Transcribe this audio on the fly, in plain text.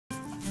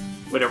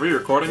Wait, are we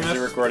recording this? Is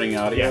it recording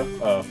audio? Yeah.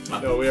 Oh.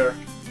 No, we are.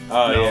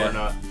 Oh, no, yeah. we're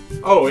not.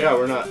 Oh, yeah,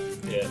 we're not.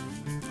 Yeah.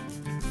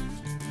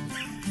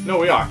 No,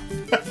 we are.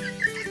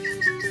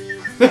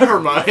 Never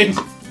mind.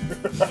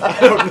 I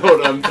don't know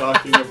what I'm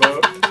talking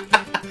about.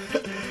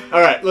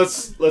 Alright,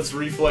 let's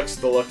reflex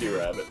the lucky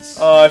rabbits.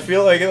 I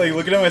feel like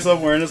looking at myself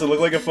wearing this, I look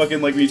like a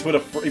fucking, like, if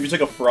you took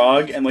a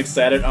frog and, like,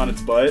 sat it on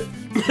its butt.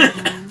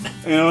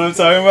 You know what I'm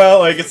talking about?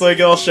 Like, it's, like,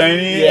 all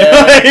shiny. Yeah.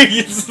 Like,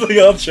 it's, like,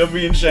 all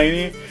chubby and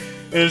shiny.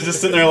 And it's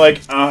just sitting there like,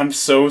 oh, I'm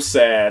so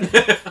sad.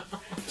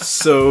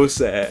 So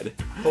sad.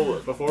 Hold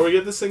it. Before we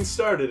get this thing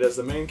started, as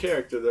the main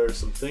character, there are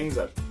some things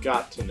I've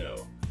got to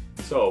know.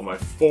 So, my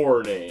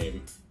forename.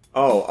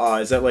 Oh,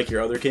 is that, like,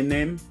 your other kid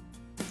name?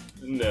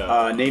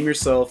 No. Name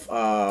yourself,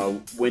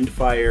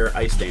 Windfire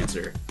Ice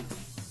Dancer.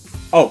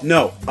 Oh,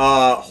 no,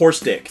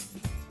 Horse Dick.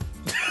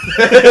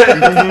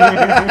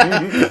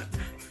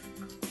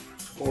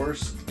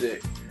 Horse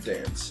Dick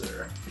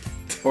Dancer.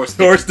 Horse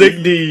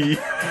Dick D.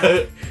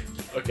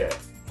 Okay.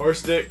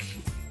 Horse Dick.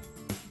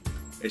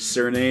 His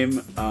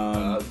surname,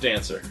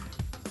 Dancer.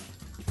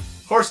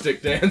 Horse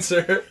Dick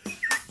Dancer.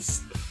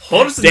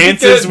 Horse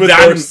dances with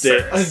horse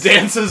sticks.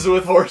 Dances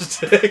with horse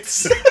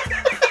sticks.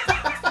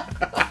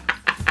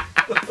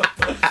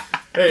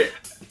 Hey,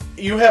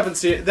 you haven't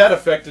seen it. That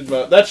affected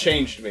my... That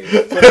changed me.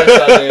 When I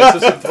saw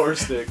Dances with horse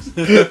sticks.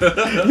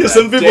 Yeah,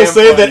 some people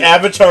say that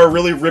Avatar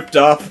really ripped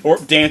off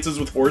Dances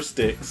with Horse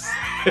Sticks.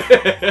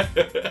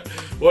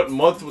 What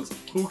month was...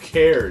 Who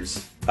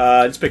cares?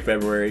 Just pick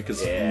February,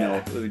 because, Yeah. you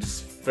know, we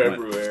just...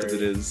 February. Just 'cause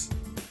it is.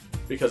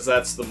 Because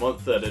that's the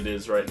month that it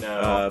is right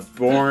now.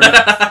 Born...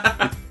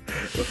 I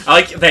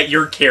like that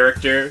your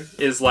character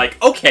is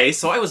like, okay,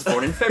 so I was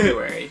born in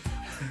February.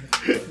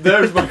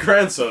 There's my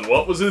grandson.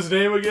 What was his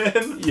name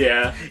again?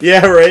 Yeah.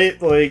 Yeah,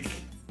 right? Like,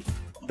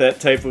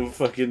 that type of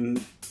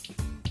fucking...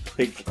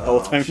 Like,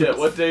 all-time... Shit,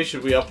 what day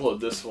should we upload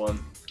this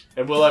one?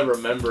 And will I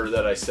remember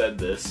that I said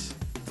this?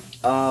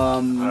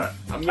 Alright,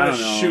 I'm gonna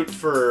shoot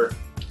for...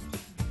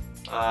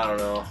 I don't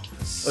know.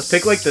 Let's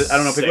pick like the... I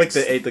don't know, pick like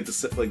the 6th.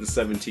 8th, like the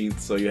 17th,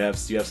 so you have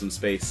some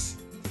space.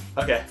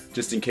 Okay.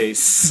 Just in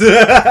case.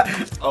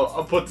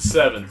 I'll put the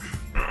 7th.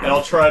 And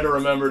I'll try to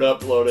remember to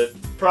upload it.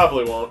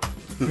 Probably won't.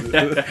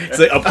 It's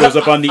like goes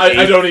up on the 8th.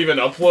 I don't even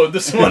upload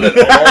this one at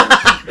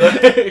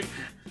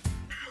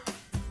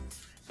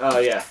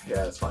all. Yeah,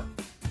 that's fine.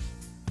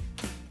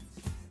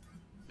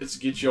 Let's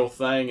get your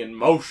thing in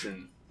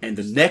motion. And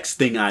the next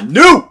thing I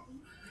knew,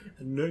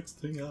 The next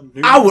thing I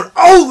knew, I would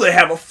only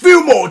have a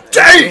few more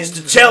days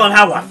to tell him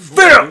how I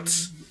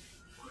felt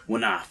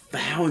when I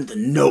found the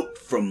note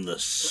from the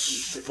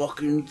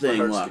fucking thing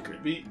Heart locker.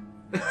 skipping beat.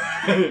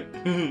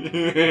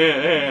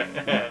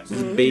 This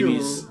is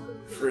baby's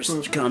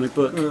first comic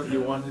book.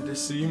 You wanted to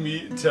see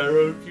me,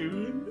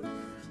 Taro-kun?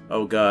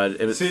 Oh god.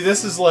 It was, See,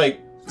 this is like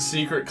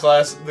Secret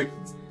Class, the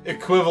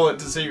equivalent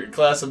to Secret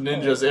Class of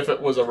Ninjas if it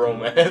was a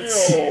romance.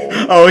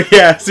 oh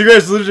yeah,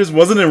 Secret Solution just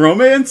wasn't a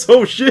romance?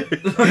 Oh shit.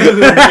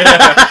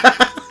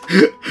 Yeah.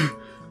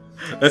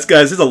 This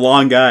is a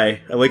long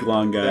guy. I like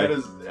long guy. That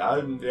is,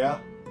 yeah,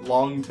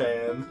 long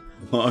tan.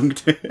 Long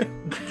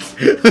tan.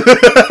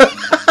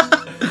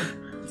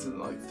 It's in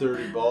like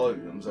 30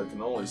 volumes. I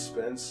can only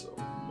spend so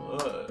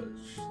much.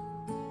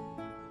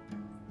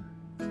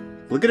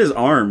 Look at his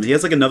arm. He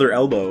has like another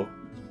elbow.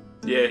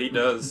 Yeah, he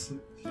does.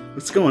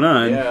 What's going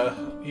on? Yeah,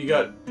 he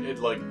got it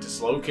like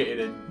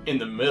dislocated in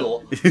the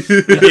middle.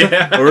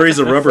 Yeah. Or he's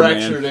a rubber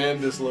Fractured man.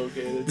 and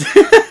dislocated.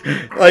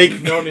 Like,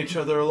 We've known each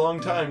other a long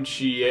time.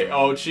 Chie.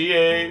 Oh,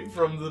 Chie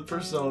from the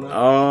Persona.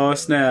 oh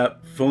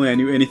snap! If only I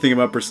knew anything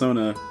about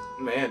Persona.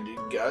 Man, do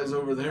guys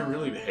over there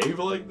really behave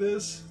like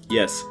this?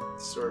 Yes.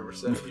 Story for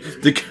 7 years.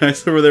 The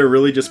guys over there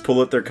really just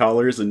pull at their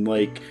collars and,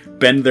 like,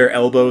 bend their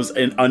elbows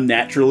and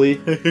unnaturally.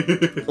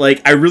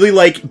 Like, I really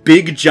like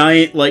big,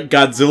 giant, like,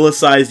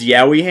 Godzilla-sized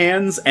yaoi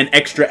hands and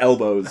extra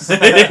elbows.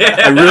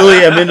 I really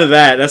am into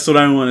that. That's what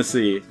I want to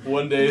see.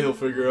 One day he'll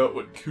figure out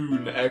what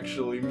coon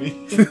actually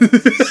means.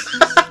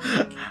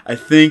 I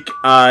think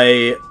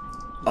I...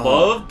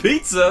 Love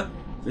pizza.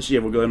 Yeah,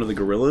 we'll go into the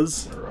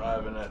gorillas.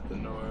 Arriving at the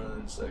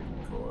northern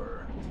second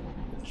core.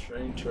 The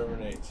train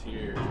terminates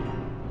here.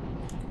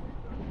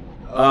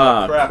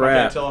 Crap. I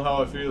can't tell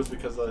how it feels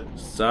because I...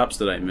 Stops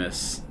did I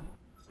miss?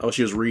 Oh,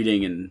 she was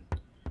reading and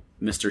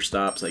Mr.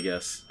 Stops, I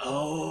guess.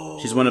 Oh.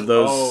 She's one of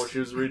those... Oh, she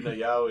was reading a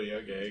yaoi.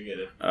 Okay, I get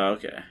it.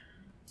 Okay.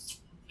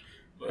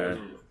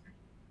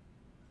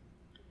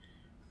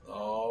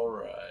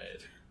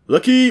 Alright.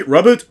 Lucky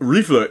Rabbit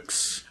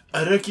Reflex.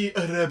 Araki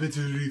Rabbit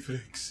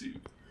Reflex.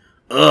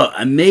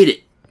 I made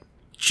it.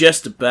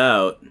 Just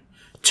about.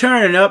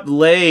 Turning up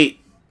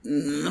late.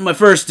 My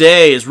first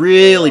day is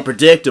really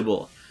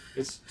predictable.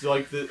 It's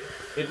like the...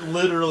 It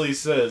literally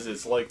says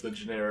it's like the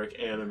generic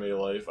anime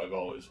life I've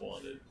always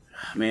wanted.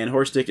 Man,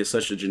 Horse Dick is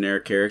such a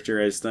generic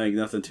character. I just think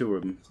nothing to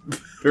him.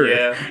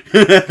 Yeah.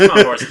 Come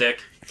on, horse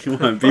dick.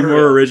 Come on, be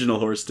more original,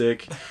 horse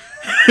dick.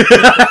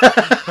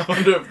 I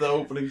wonder if the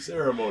opening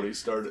ceremony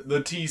started.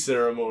 The tea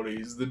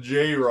ceremonies, the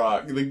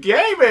J-Rock, the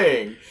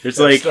gaming. It's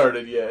like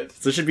started yet.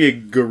 So it should be a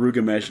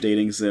Garugamesh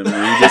dating sim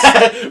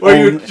where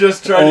you're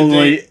just trying to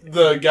date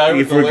the guy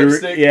with the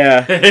lipstick.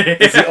 Yeah,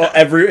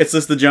 it's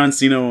just the John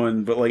Cena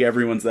one, but like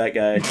everyone's that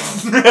guy.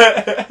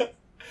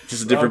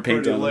 Just a different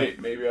paint on.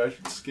 Late. Maybe I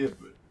should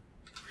skip it.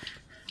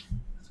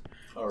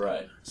 All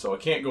right, so I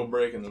can't go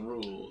breaking the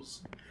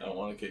rules. I don't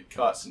want to get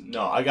caught.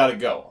 No, I gotta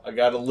go. I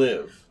gotta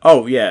live.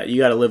 Oh yeah, you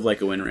gotta live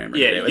like a Windrammer.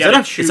 Yeah,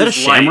 is that a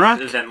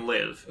shamrock? Then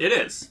live. It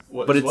is.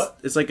 But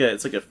it's like a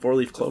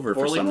 4-leaf clover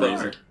for some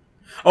reason.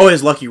 Oh,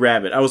 it's Lucky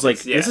Rabbit. I was like,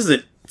 this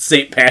isn't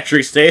St.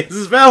 Patrick's Day. This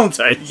is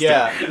Valentine's Day.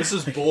 Yeah, this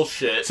is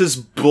bullshit. This is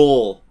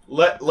bull.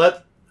 Let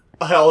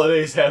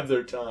holidays have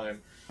their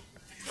time.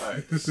 All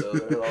right, so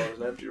there's always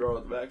an empty row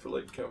at the back for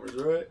late comers,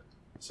 right?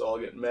 So I'll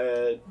get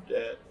mad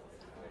at.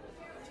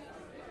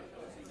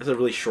 That's a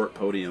really short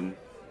podium.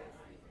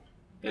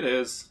 It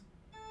is.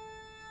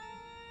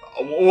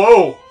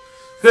 Whoa!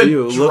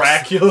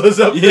 Dracula's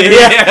up there.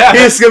 Yeah.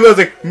 He's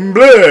like,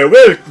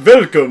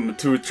 welcome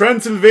to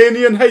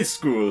Transylvanian High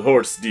School,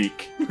 horse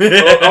dick.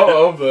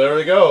 oh, there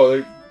we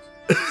go.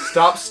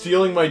 Stop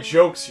stealing my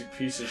jokes, you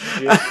piece of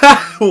shit.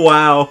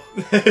 Wow.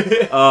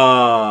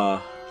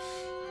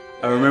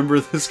 I remember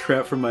this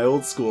crap from my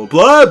old school.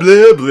 Blah,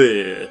 blah,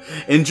 blah.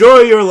 Enjoy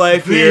your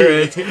life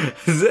here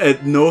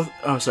at North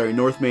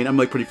Main. I'm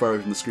like pretty far away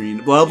from the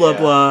screen. Blah, blah,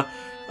 blah.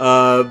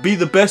 Be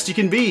the best you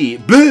can be.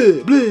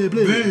 Blah, blah,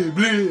 blah.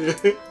 Blah.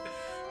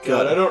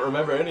 God, I don't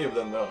remember any of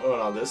them, though. Oh,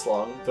 not this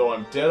long. Though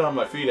I'm dead on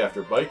my feet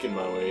after biking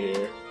my way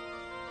here.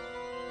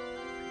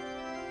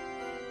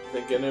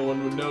 Think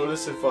anyone would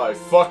notice if I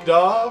fucked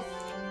off?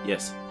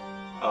 Yes.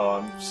 Oh,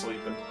 I'm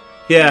sleeping.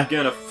 Yeah.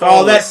 You're gonna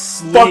fall that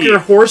asleep. fucker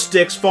horse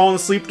dick's falling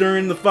asleep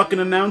during the fucking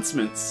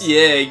announcements.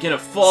 Yeah, you're gonna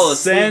fall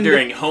asleep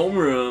during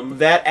homeroom.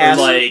 That ass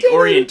or like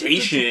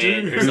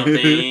orientation or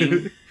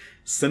something.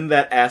 Send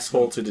that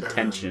asshole to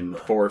detention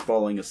for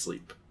falling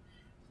asleep.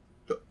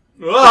 What's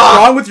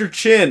wrong with your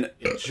chin?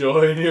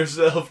 Enjoying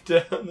yourself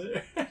down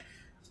there.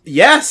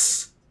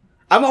 Yes!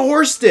 I'm a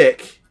horse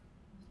dick.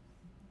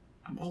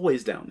 I'm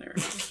always down there.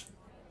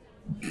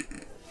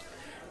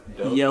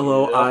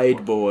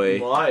 Yellow-eyed boy.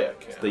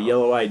 The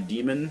yellow-eyed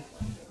demon.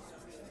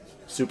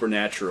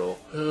 Supernatural.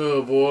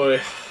 Oh boy.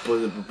 I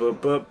don't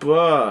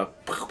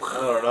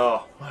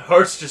know. My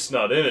heart's just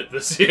not in it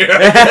this year.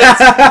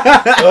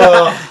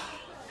 Oh,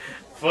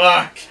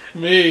 fuck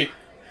me.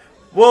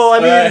 Well, I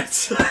mean,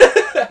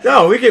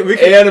 no, we can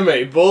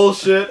anime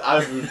bullshit.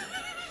 I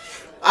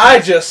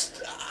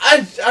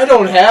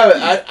don't have it.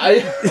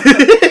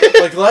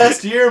 I like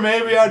last year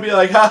maybe I'd be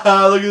like,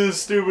 haha, look at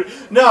this stupid.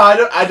 No,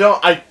 I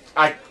don't.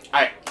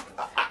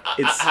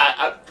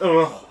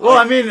 Well,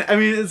 I mean,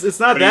 it's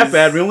not that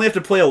bad. We only have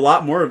to play a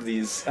lot more of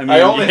these. I mean,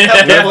 I only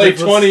have to play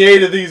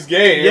 28 of these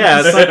games. Yeah,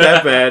 it's not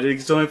that bad. You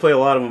can only play a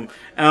lot of them.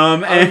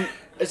 And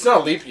it's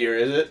not leap year,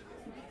 is it?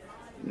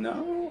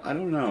 No, I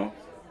don't know.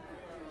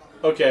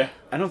 Okay.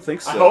 I don't think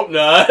so. I hope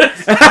not.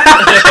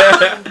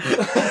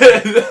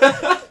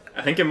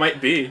 I think it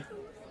might be.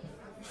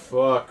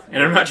 Fuck.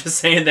 And I'm not just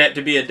saying that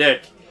to be a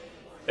dick.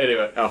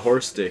 Anyway. A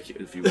horse dick,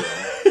 if you will.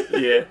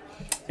 Yeah.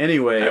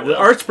 Anyway, the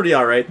art's pretty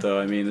alright, though.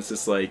 I mean, it's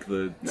just like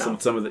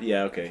some of the...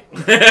 Yeah, okay.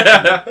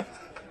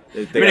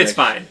 It's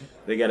fine.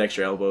 They got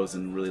extra elbows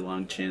and really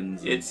long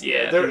chins.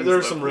 There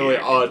are some really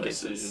odd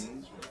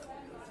decisions.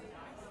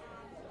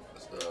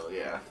 So,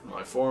 yeah.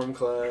 My form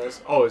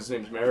class... Oh, his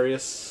name's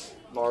Marius.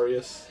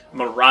 Marius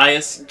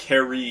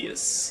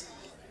Carius.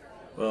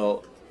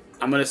 Well,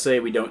 I'm gonna say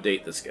we don't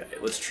date this guy.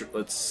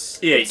 Let's.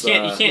 Yeah, you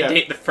can't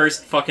date the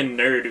first fucking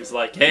nerd who's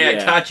like, "Hey,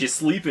 I caught you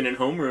sleeping in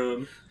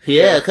homeroom."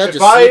 Yeah, I caught you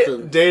sleeping.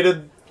 If I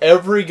dated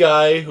every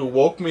guy who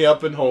woke me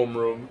up in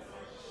homeroom,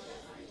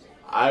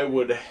 I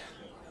would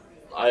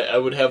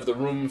have the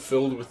room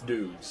filled with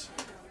dudes.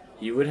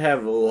 You would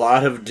have a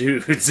lot of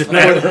dudes in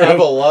I that would room. have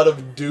a lot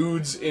of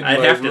dudes in my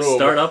room. I'd have to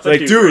start up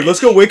like, dude,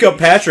 let's go wake up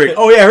Patrick.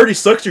 Oh, yeah, I heard he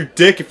sucks your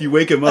dick if you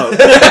wake him up.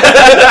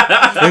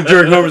 And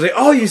during Homer's like,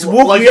 oh, he's woke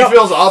me up. Like he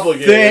feels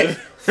obligated.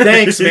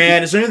 Thanks,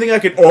 man. Is there anything I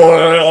could...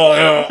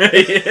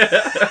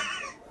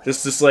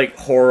 Just this, like,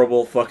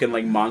 horrible fucking,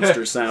 like,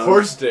 monster sound.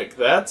 Horse dick.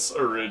 That's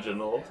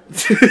original.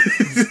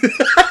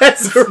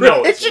 That's original.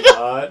 No, it's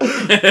not.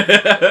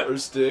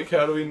 Horse dick.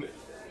 How do we...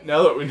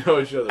 Now that we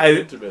know each other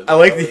intimately. I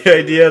like the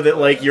idea that,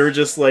 like, you're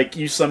just, like,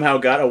 you somehow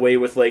got away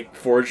with, like,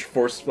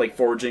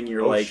 forging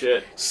your,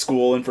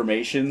 school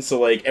information. So,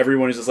 like,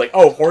 everyone is just like,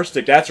 oh, horse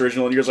dick, that's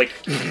original. And you're just like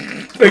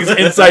it's an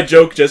inside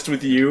joke just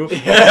with you.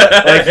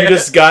 Yeah. Like, you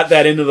just got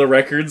that into the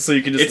records so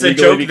you can just it's a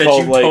joke be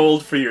called, that you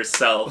told for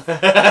yourself.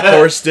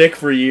 Horse dick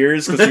for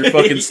years because you're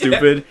fucking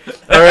stupid.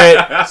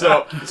 Alright.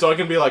 So I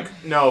can be like,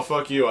 no,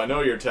 fuck you, I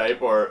know your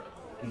type, or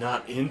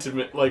not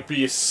intimate, like,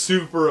 be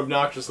super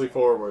obnoxiously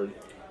forward.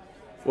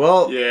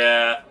 Well,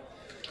 yeah.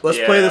 Let's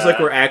play this like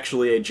we're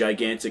actually a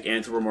gigantic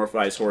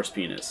anthropomorphized horse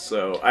penis.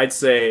 So I'd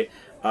say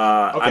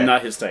I'm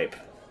not his type.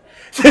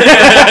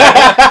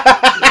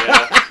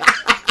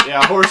 Yeah,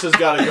 Yeah, a horse has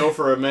got to go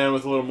for a man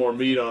with a little more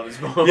meat on his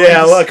bones.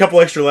 Yeah, a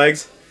couple extra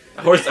legs.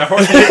 A horse would go for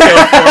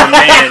a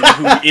man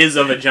who is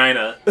a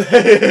vagina.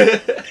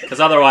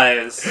 Because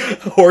otherwise...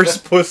 Horse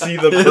pussy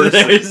the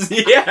person.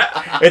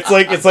 Yeah.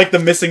 It's like the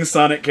missing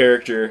Sonic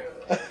character.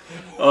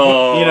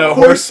 Oh. You know,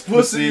 horse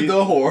pussy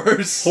the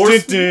horse.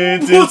 Horse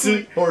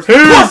pussy. Horse pussy.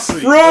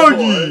 pussy.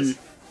 Froggy.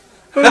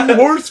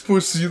 Horse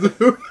pussy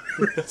the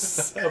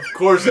horse. Of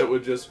course it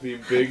would just be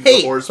big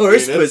horse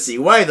horse penis. pussy,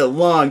 why the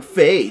long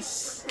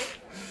face?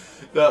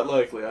 Not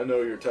likely. I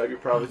know your type. You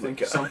probably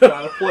think you're some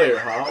kind of player,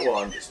 huh? Well,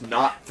 I'm just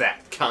not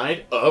that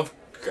kind of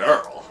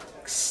girl.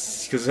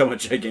 Because I'm a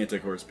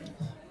gigantic horse penis.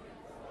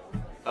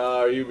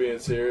 Are you being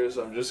serious?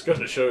 I'm just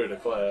gonna show you the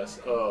class.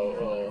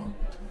 Oh.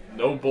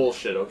 No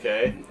bullshit,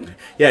 okay?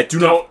 Yeah, do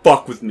not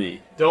fuck with me.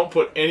 Don't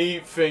put any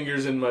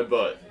fingers in my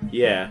butt.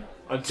 Yeah.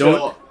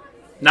 Until...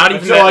 Not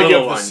even that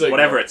little one,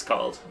 whatever it's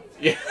called.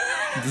 Yeah.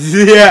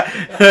 Yeah.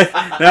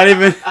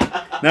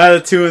 Not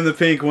a 2 in the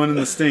pink, 1 in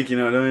the stink, you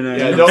know.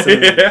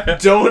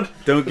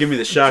 Don't give me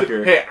the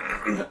shocker. Hey,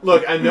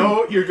 look, I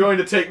know you're going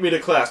to take me to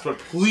class, but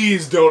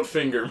please don't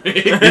finger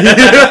me.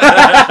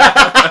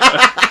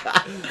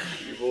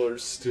 People are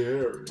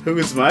staring. Who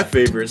is my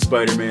favorite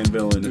Spider-Man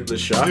villain? The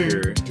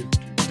Shocker.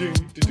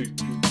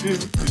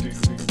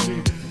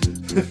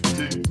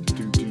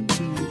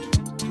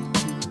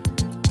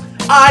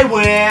 I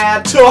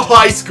went to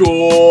high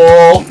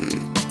school.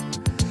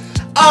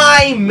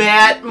 I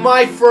met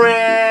my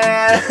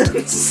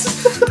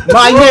friends.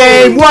 My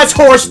name was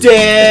Horse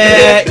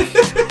Dick.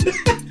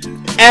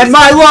 And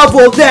my love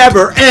will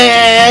never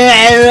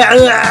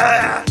end.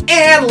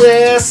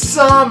 Endless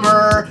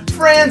summer,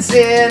 friends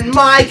in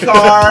my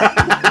car.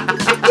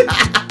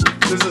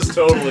 This is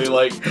totally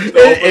like the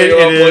it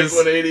opening is.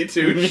 of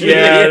Blink-182 shit.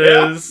 Yeah, it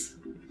is.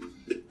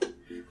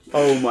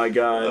 Oh my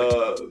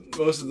god.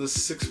 Most of the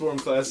sixth form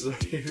classes are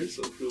here,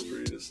 so feel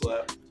free to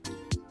slap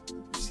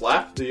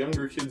the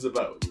younger kids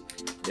about.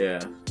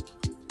 Yeah.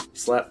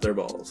 Slap their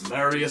balls.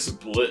 Marius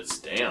Blitz,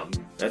 damn.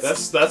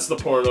 That's the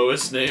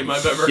pornoest name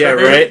I've ever yeah,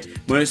 heard.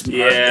 Right?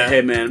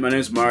 Hey man, my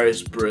name's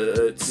Marius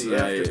Blitz. You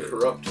have to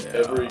corrupt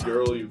every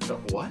girl you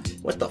come. What?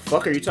 What the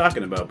fuck are you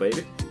talking about,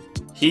 baby?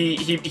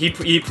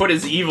 He put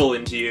his evil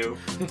into you.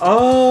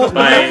 Oh,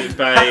 by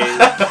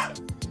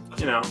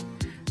you know.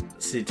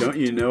 See, don't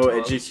you know what?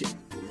 When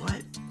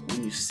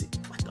you see,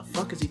 what the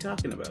fuck is he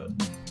talking about?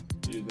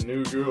 You're the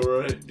new girl,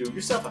 right? Do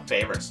yourself a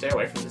favor. Stay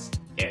away from this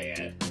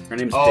area. Her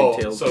name's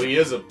Pigtails. So he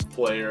is a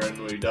player and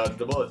we dodged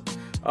a bullet.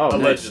 Oh,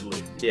 allegedly.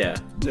 Nice. Yeah.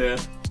 Yeah.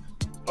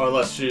 Or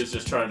unless she is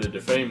just trying to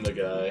defame the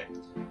guy.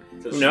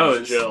 Who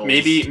knows?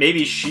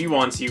 Maybe she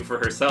wants you for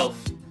herself.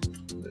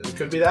 It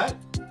could be that.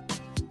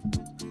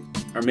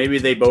 Or maybe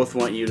they both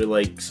want you to,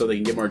 like, so they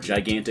can get more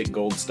gigantic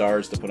gold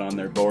stars to put on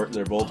their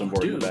bulletin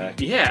board in the back.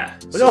 Yeah.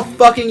 Look how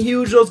fucking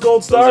huge those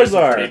gold stars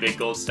are. Pretty big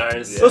gold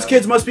stars. Yeah. Those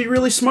kids must be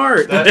really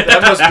smart.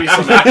 That must be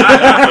some.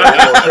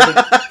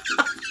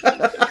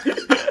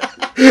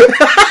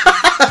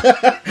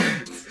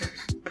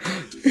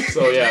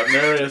 So yeah,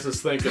 Marius is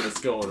thinking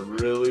it's going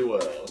really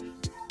well.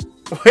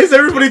 Why is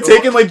everybody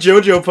taking like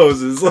JoJo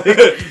poses? Like,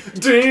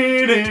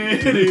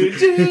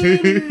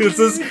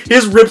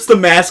 his rips the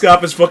mask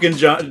off his fucking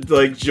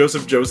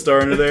Joseph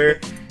Joestar into there.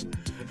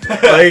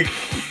 Like,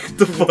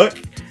 the fuck?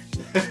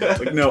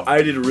 Like, no,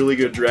 I did a really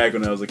good drag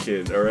when I was a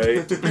kid. All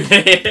right.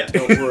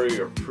 Don't worry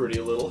your pretty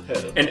little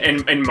head.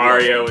 And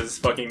Mario is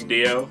fucking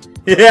Dio.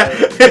 Yeah.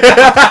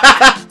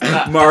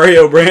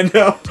 Mario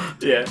Brando.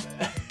 Yeah.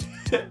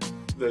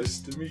 Nice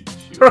to meet you.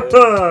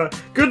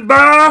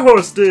 Goodbye,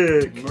 Horse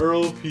Dick.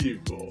 Merle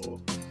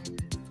people.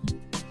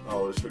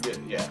 Always forget.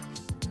 Yeah.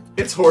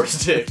 It's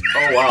Horse Dick.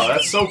 Oh wow,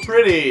 that's so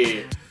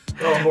pretty.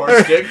 Oh,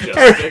 Horse Dick,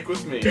 just stick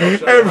with me. I'll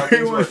show you how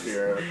things work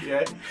here.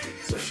 Okay.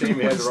 It's a shame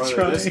you had to run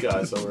into this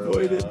guy so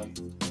early on.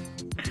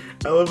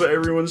 I love that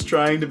everyone's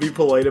trying to be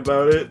polite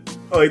about it.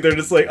 Like they're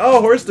just like,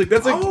 oh, Horse Dick.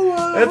 That's a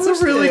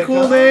really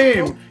cool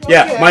name. Okay.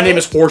 Yeah, my name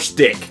is Horse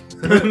Dick.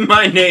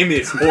 My name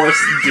is Horse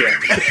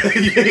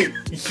Dick.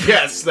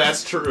 Yes,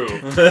 that's true.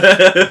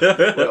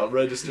 Well,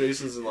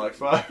 registration's in like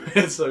 5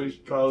 minutes, so we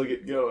should probably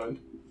get going.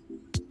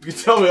 You can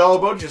tell me all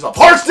about yourself.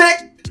 Horse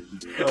Dick!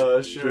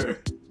 Sure.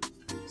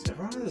 Is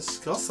everyone in the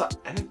skull side?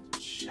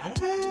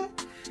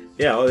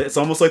 Yeah, it's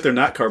almost like they're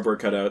not cardboard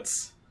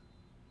cutouts.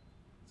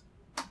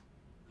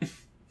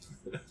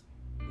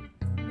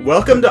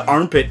 Welcome to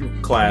armpit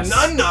class.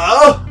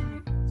 No!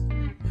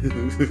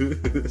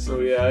 So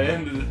yeah, I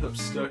ended up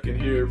stuck in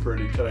here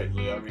pretty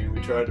tightly. I mean,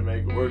 we tried to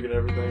make it work and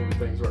everything, but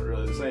things weren't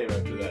really the same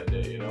after that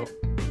day, you know?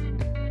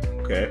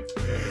 Okay.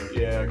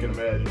 Yeah, I can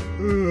imagine.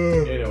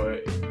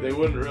 Anyway, they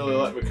wouldn't really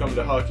let me come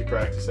to hockey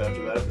practice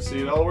after that, but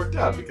see, it all worked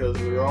out because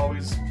we were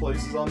always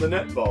places on the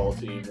netball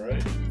team,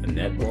 right? A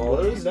netball?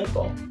 What is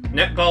netball?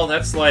 Netball,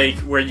 that's like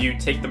where you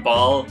take the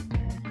ball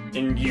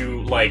and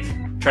you, like,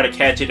 try to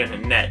catch it in a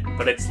net,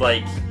 but it's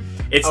like...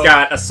 It's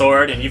got a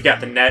sword, and you've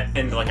got the net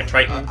and like a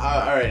triton.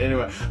 Alright,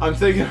 anyway. I'm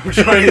thinking I'm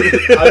trying to...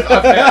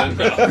 I've had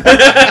enough.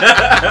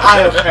 I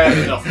have had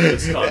enough of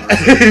this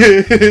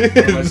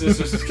conversation. My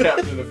sister's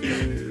captain a few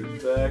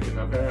years back. back, and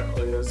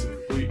apparently that's a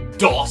complete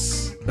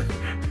DOS.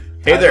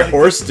 Hey there,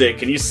 horse dick.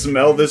 Can you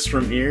smell this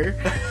from here?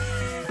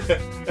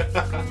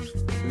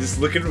 Just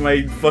look at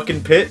my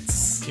fucking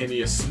pits. Can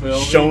you smell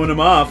me? Showing them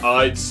off.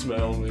 I'd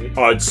smell me.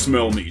 I'd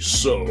smell me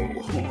so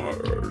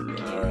hard.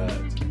 Alright.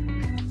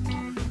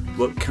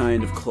 What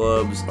kind of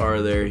clubs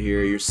are there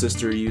here? Your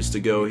sister used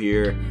to go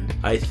here.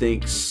 I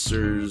think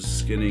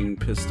Sir's getting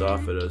pissed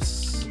off at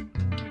us.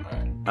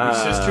 Your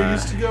sister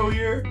used to go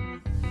here?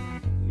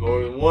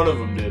 More than one of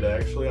them did,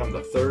 actually. I'm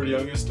the third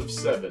youngest of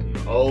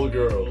 7. All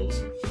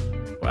girls.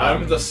 Wow.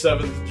 I'm the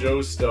 7th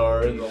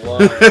Joestar in the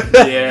line.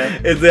 Yeah.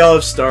 They all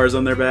have stars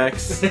on their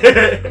backs.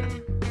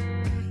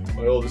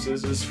 My older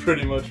sister's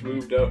pretty much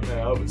moved out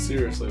now, but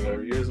seriously, there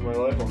are years of my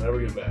life I'll never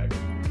get back.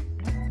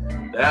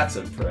 That's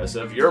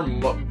impressive. Your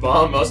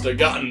mom must have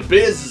gotten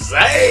busy!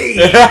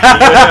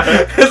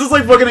 This is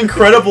like fucking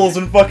Incredibles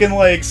when fucking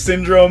like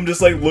Syndrome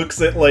just like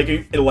looks at like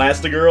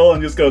Elastigirl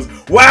and just goes,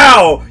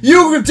 "Wow,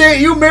 you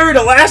married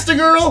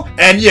Elastigirl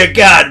and you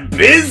got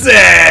busy."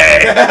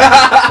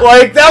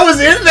 Like that was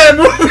in that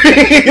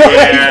movie.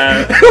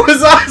 Yeah. Like, it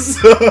was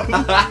awesome.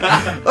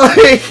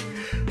 Like,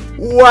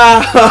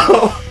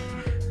 wow.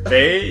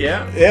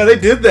 Yeah. Yeah, they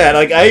did that.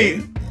 Like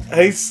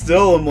I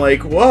still am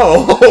like,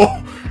 whoa.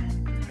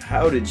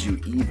 How did you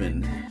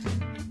even?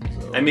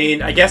 I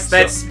mean, I guess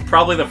that's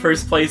probably the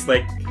first place,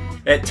 like,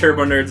 that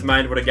Turbo Nerd's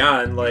mind would have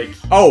gone, like...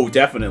 Oh,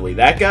 definitely.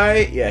 That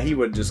guy, yeah, he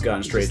would have just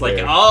gone straight just there.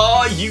 like,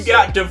 oh, you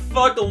got to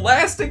fuck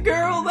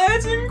Elastigirl?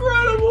 That's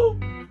incredible!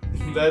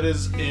 That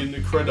is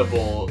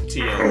incredible,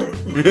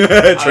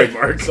 TM.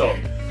 Trademark.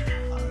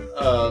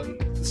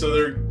 So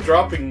they're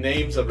dropping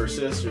names of her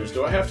sisters.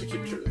 Do I have to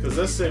keep track? Because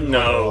this seems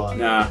like a lot.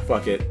 Nah,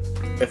 fuck it.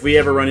 If we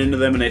ever run into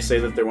them and they say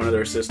that they're one of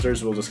their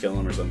sisters, we'll just kill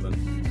them or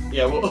something.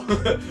 Yeah,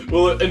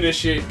 we'll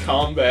initiate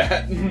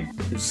combat.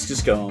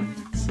 Just go home.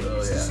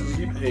 So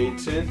yeah, hey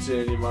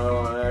Tintin, you might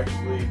want to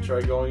actually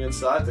try going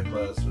inside the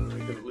classroom.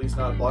 You could at least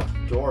not block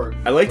the door.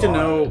 I'd like to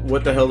know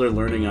what the hell they're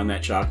learning on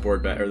that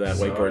chalkboard or that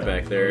whiteboard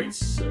back there.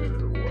 Sir,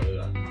 what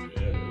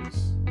it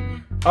is.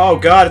 Oh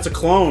god, it's a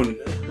clone.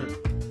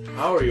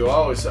 How are you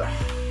always?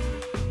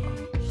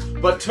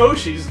 But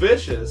Toshi's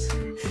vicious.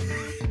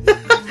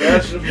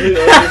 Fashionably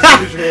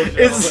unusual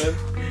gentleman.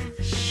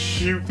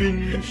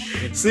 Shooting.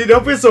 See,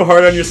 don't be so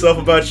hard on yourself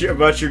about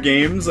your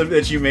games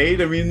that you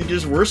made. I mean, you're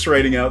just worse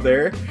writing out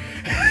there.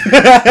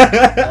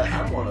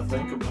 I want to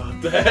think about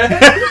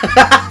that.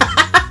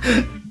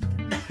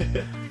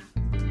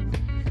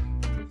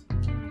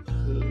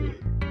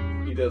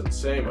 He doesn't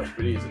say much,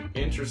 but he has an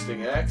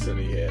interesting accent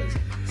he has.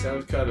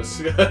 Sounds kind of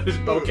Scottish.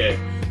 Okay,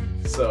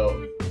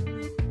 so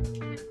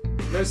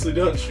nicely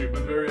done, Shoot,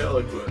 but very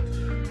eloquent.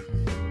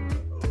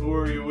 Who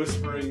are you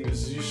whispering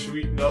these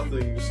sweet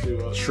nothings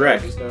to us?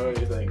 Shrek. Just know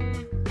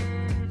anything.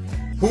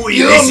 Who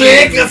You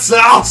make it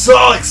sound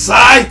so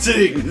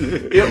exciting!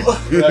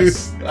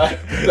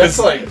 That's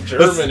like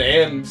German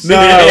and...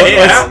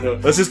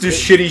 Let's just do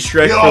shitty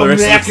Shrek for the You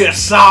rest make of it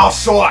sound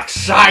so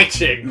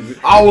exciting!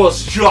 I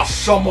was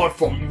just someone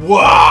from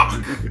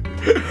work!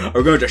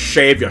 We're going to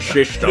shave your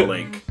sister,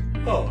 Link.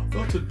 Oh,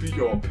 that'd be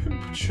your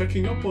pimp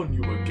checking up on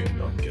you again,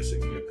 I'm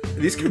guessing.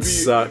 These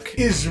kids suck.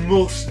 His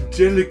most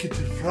delicate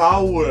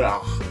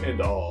flower and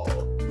all.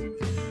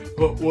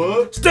 But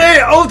what? Stay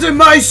out of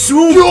my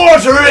soup!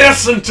 Don't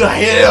listen to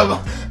him!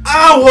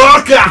 I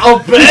work at a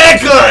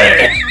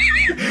bakery!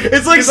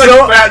 It's like He's so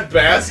like fat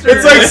bastard.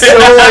 It's like so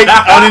like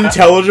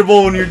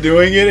unintelligible when you're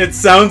doing it. It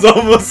sounds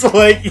almost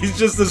like he's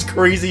just this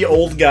crazy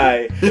old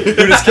guy who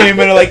just came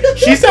in and like,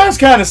 she sounds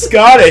kind of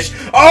Scottish.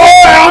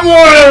 Oh, I'm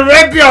gonna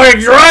rip you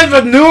and drive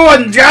a new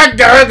one, Jack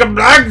the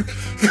Black.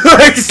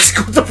 Like,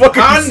 what the fuck?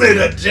 I'm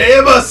the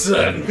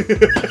Jameson.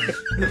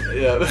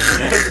 Yeah,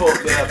 that pulled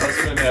that.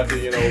 Us men have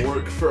to,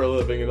 work for a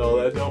living and all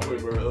that, don't we,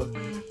 Marilla?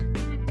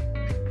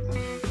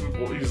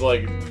 Well, he's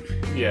like,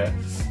 yeah.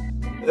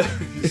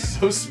 He's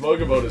so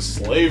smug about his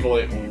slave.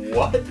 Like,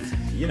 what?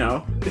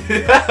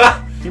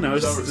 Some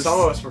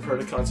of us prefer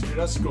to concentrate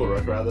on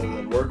schoolwork rather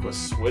than work with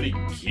sweaty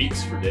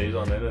geeks for days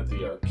on end at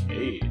the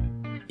arcade.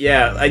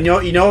 Yeah, I know.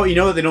 You know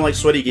that they don't like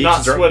sweaty geeks.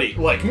 Not sweaty,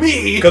 like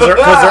me. Because they're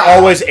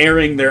always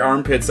airing their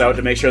armpits out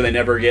to make sure they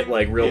never get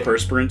like real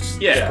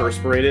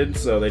perspirated.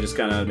 So they just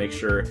kind of make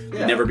sure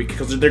they never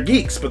because they're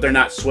geeks, but they're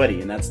not sweaty,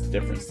 and that's the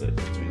difference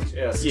between.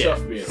 Yeah, it's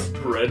tough being a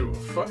bread.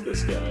 Fuck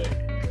this guy.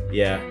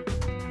 Yeah.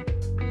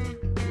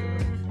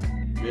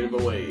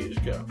 Minimum wage,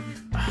 go.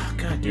 Oh,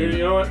 God damn. Dude,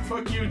 you know what?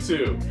 Fuck you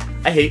too.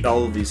 I hate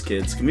all of these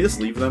kids. Can we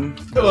just leave them?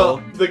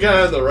 Well, the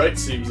guy on the right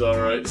seems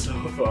alright so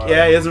far.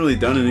 Yeah, he hasn't really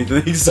done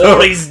anything. So.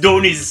 All he's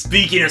done is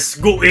speak in a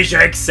Scottish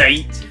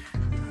accent.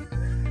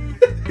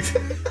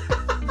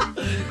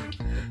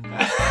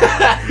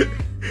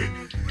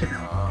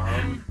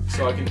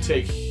 So I can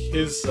take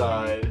his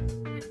side.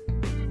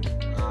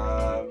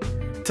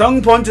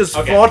 Tongue punch is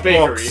fought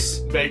box.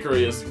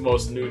 Bakery is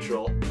most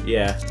neutral.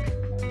 Yeah.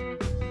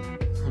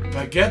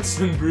 Baguettes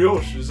and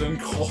brioches and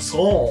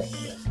croissants.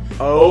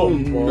 Oh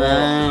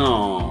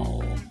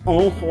no.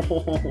 Oh.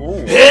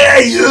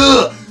 Hey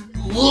you!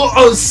 Look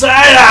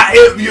outside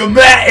if you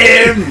met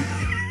him!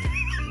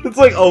 It's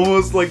like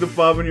almost like the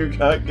pop in your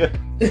cock guy.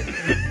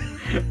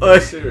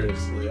 Like,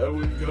 seriously, I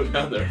wouldn't go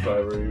down there if I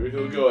were you.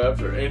 He'll go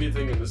after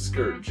anything in the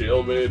skirt,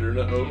 jailbait or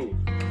no. Oh.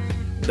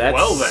 that's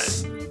Well,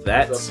 then.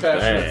 that's He's a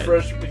passionate bad.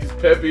 freshman. He's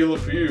Pepe Le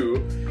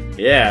Pew.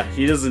 Yeah,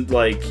 he doesn't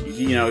like.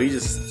 He's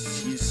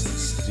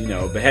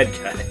a bad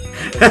guy.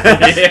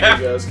 Yeah.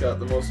 You guys got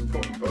the most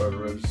important part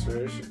of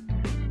registration.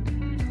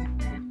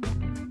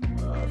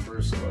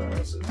 First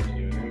class isn't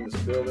even in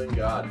this building.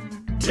 God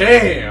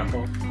damn!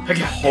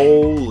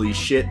 Holy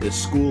shit!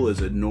 This school is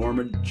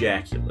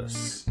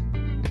enormojaculous.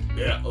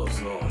 Yeah,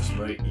 let's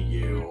make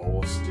you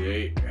all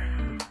state.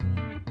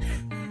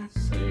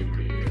 Same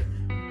here.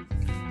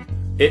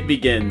 It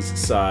begins,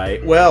 sigh.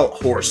 Well,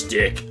 horse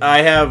dick,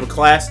 I have a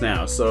class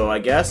now, so I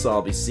guess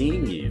I'll be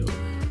seeing you.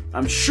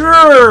 I'm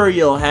sure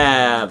you'll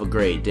have a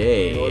great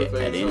day, at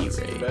any It's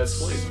a rate. bad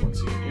place once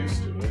you get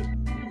used to it.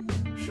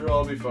 Sure,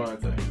 I'll be fine,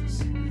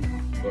 thanks.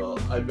 Well,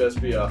 I'd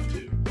best be off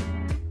too.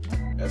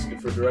 Asking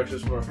for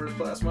directions from our first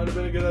class might have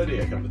been a good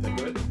idea, come to think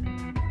of it.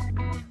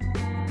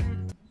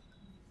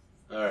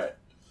 Alright.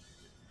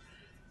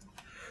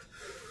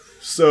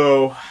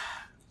 So,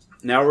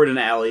 now we're in an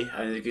alley.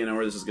 I think you know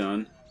where this is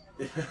going.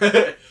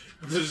 There's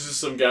just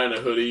some guy in a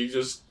hoodie,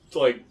 just,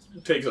 like,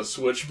 takes a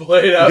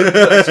switchblade out and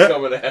starts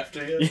coming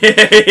after you.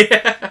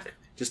 Yeah.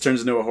 Just turns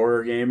into a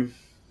horror game.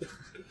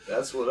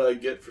 That's what I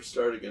get for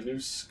starting a new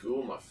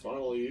school my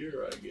final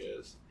year, I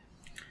guess.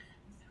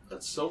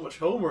 That's so much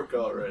homework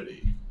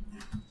already.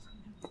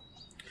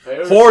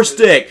 Horse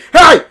dick!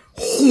 Hey!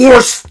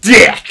 Horse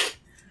dick!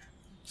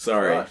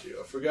 Sorry. I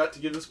forgot to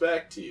give this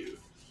back to you.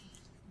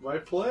 My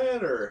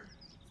planner.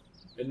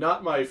 And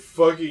not my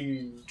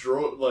fucking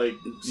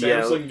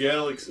Samsung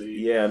Galaxy.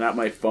 Yeah, not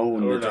my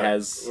phone We're that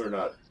has... We're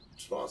not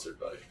sponsored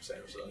by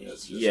Samsung.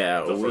 That's just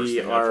Yeah, the first we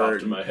thing that are...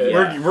 popped in my head.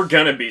 Yeah. We're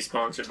gonna be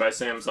sponsored by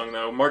Samsung,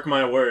 though. Mark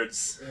my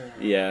words.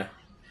 Yeah.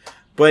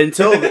 But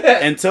until then,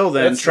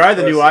 That's try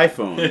the new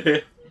depressing.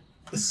 iPhone.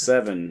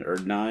 7 or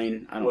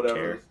 9, I don't Whatever.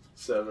 care.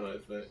 7, I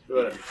think.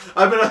 Whatever.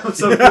 I've been on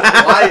some...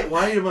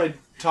 why am I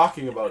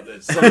talking about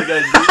this? Some of the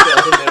guys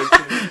details in there,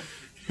 too.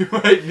 You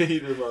might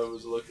need him. I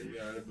was looking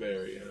kind of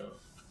bare, you know.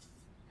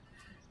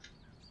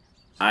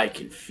 I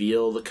can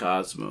feel the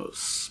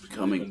cosmos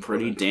becoming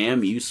pretty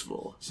damn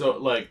useful. So,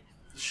 like,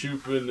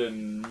 Shupin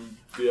and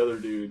the other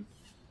dude,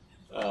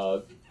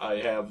 I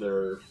have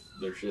their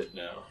shit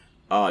now.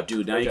 Oh,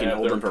 dude, now Like, you I can have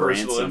hold their them for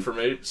personal ransom.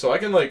 information. So I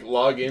can, like,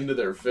 log into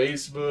their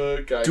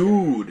Facebook.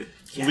 Dude!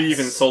 Leave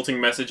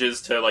insulting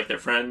messages to, like, their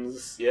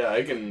friends. Yeah,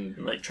 I can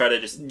And, like, try to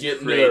just get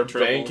into create their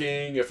trouble.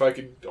 banking. If I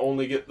could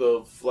only get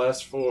the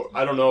last 4...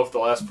 I don't know if the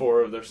last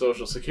 4 of their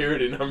social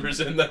security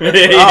numbers in there. Oh,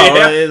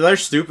 Yeah. they're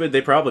stupid.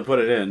 They probably put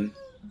it in.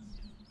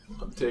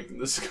 I'm taking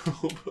the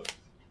school bus.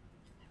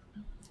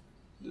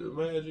 The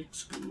magic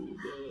school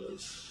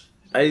bus.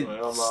 Anyway,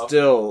 I'm off.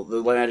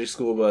 The Magic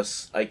School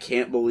Bus, I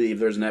can't believe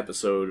there's an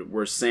episode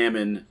where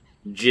Salmon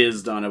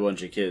jizzed on a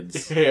bunch of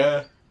kids.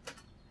 Yeah,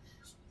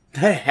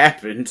 That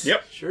happened.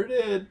 Yep. sure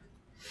did.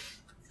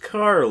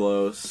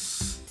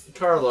 Carlos.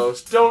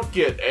 Carlos, don't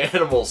get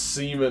animal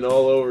semen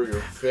all over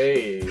your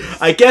face.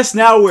 I guess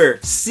now we're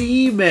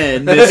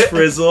seamen, Miss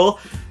Frizzle.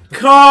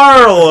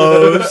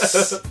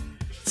 Carlos!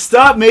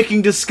 Stop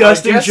making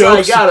disgusting I guess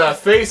jokes. I got a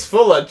face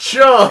full of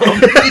chum.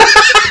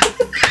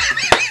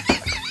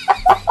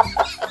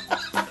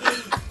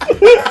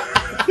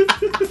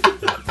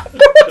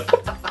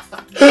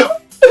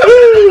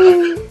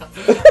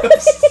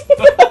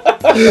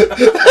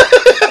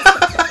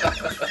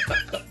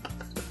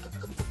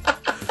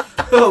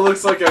 It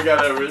looks like I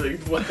got everything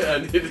what I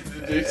needed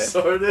to do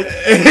sorted.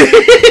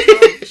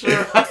 I'm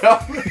sure I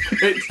got a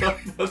great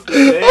time with the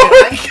day.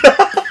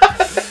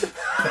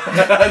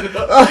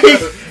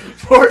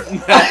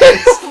 Fortnite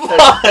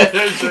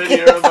right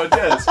here on my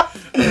desk.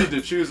 I need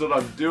to choose what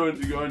I'm going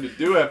to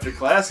do after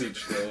class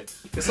each day.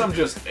 Guess I'm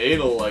just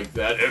anal like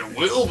that, and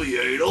will be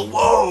anal.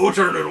 Whoa!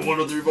 Turn it 1,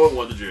 2, 3, 4,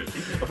 1, 2,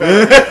 3.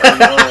 Apparently,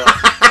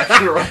 I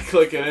can right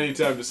click at any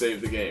time to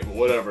save the game,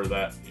 whatever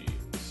that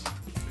means.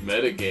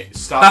 Metagame.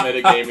 Stop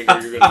metagaming,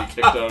 or you're going to be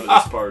kicked out of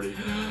this party.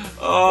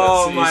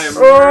 Oh, my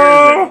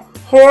Oh,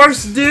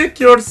 horse dick,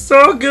 you're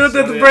so good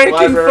at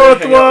breaking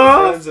fourth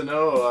wall. Friends and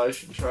I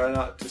should try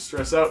not to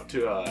stress out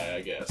too high,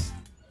 I guess.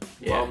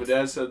 Yeah. Mom and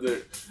Dad said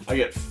that I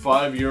get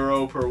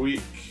 €5 per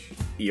week.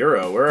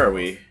 Euro, where are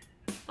we?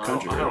 I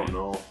don't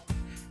know.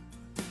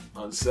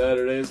 On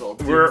Saturdays, I'll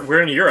do.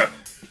 We're in Europe.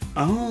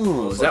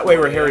 Oh, is that why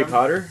we're Harry Yeah.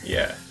 Potter?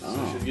 Yeah. So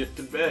I should get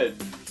to bed.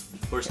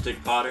 Horse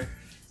Dick Potter.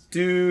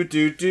 Do,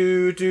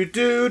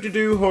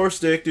 horse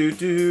dick,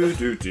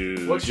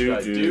 do. What should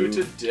I do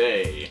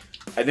today?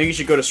 I think you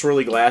should go to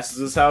Swirly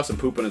Glasses' house and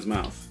poop in his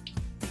mouth.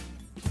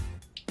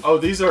 Oh,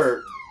 these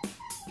are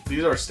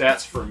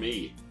stats for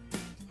me.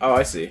 Oh,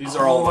 I see. These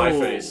are all my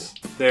face.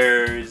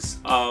 There's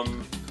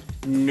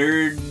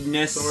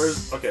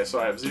nerdness. So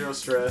I have 0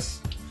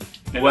 stress.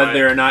 And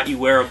Whether or not you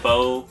wear a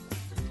bow.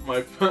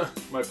 my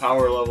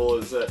power level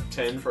is at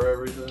 10 for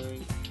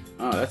everything.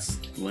 Oh, that's...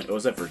 What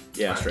was that for?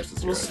 Yeah, stress is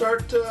 0. We'll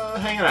start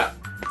hanging out.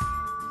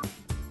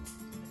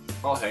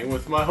 I'll hang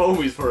with my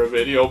homies for a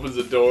bit. He opens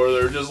the door.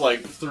 There are just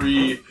like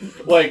 3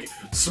 like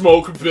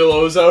smoke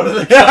billows out of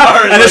the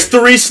car, and as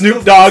 3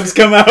 Snoop Dogs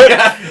come out.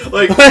 Yeah,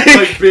 like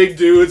big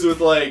dudes with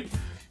like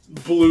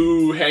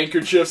blue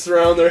handkerchiefs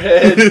around their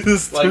head,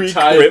 like 3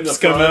 tied in the Crips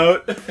come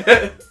front.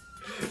 out.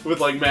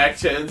 With like Mac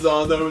 10s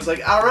on them. It's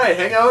like, alright,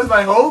 hang out with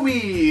my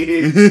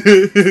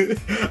homies.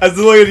 I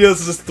still look at you,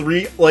 it's just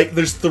 3, like,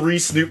 there's 3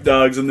 Snoop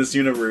Dogs in this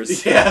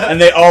universe. Yeah. And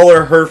they all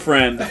are her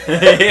friend.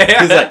 Yeah.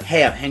 He's like,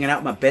 hey, I'm hanging out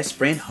with my best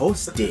friend,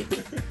 Host Dick.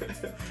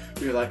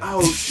 You're like,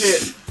 oh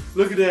shit,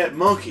 look at that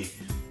monkey.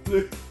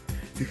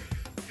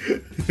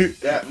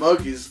 That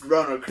monkey's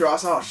running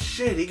across. Oh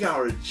shit, he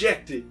got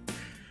rejected.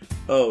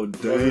 Oh,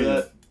 Remember damn.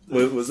 that?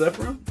 What was that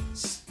from?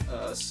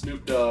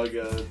 Snoop Dogg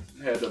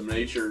had a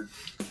nature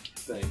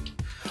thing.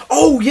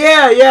 Oh,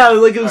 yeah,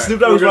 like Alright, Snoop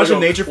Dogg was we're gonna watching go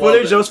nature clubbing.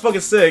 footage. That was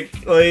fucking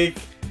sick. Like,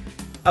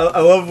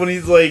 I love when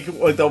he's like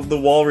the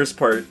walrus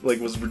part, like,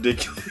 was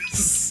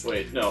ridiculous.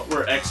 Wait, no,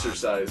 we're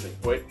exercising.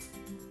 Wait.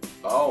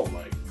 Oh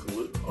my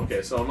glue.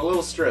 Okay, so I'm a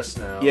little stressed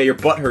now. Yeah, your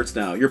butt hurts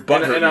now. Your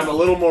butt hurts. And I'm a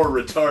little more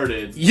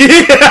retarded.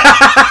 Yeah!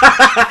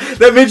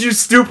 That made you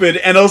stupid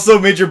and also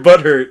made your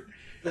butt hurt.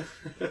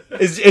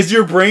 Is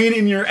your brain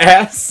in your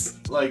ass?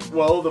 Like,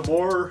 well, the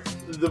more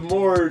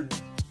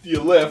you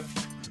lift,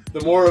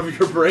 the more of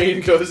your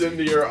brain goes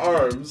into your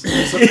arms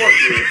to support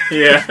you.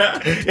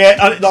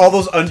 Yeah, all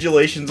those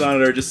undulations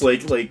on it are just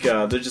like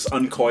they're just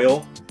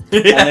uncoil.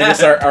 And they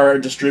just are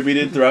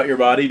distributed throughout your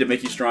body to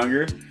make you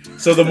stronger.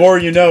 So the more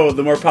you know,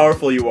 the more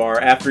powerful you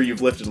are after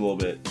you've lifted a little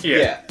bit.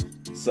 Yeah.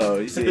 So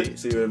you see what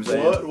I'm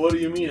saying? What do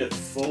you mean it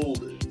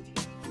folded?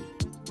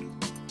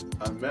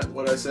 I meant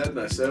what I said, and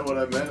I said what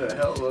I meant. A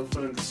hell of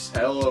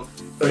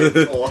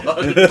faithful.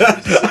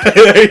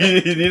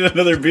 You need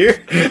another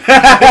beer?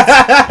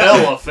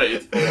 Hella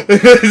faithful.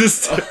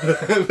 Just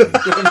That'd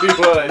be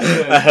what I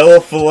said. a hell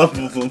of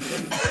falafel.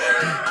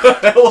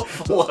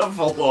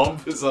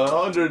 Falafel is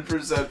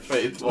 100%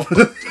 faithful.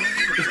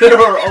 There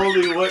are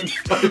only one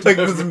Like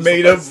this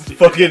made up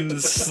fucking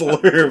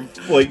slur,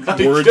 like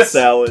word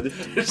salad.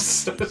 It's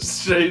such a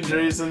strange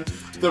reason.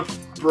 The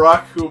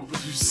Barack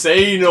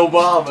Hussein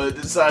Obama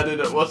decided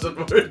it wasn't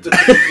worth it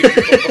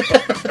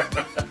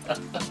anymore.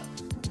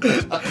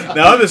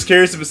 Now I'm just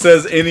curious if it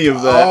says any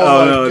of that.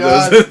 Oh, no, my it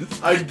God.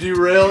 doesn't. I'm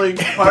derailing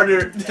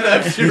harder than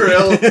I've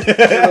derailed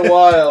in a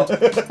while.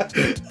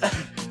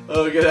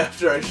 Oh, again,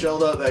 after I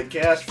shelled out that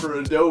cash for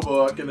a dough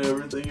buck and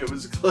everything, it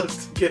was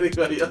close to getting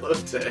my yellow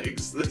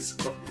tags.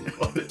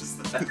 What is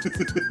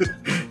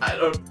that? I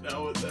don't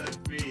know what that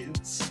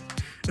means.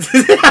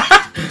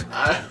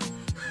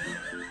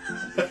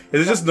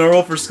 Is it just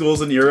normal for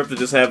schools in Europe to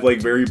just have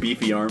like very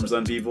beefy arms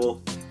on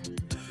people?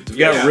 You've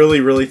got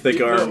really, really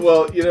thick arms.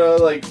 Well,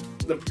 like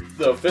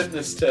the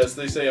fitness test,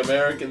 they say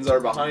Americans are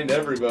behind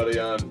everybody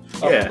on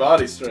upper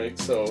body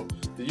strength, so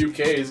the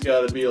UK's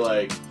got to be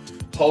like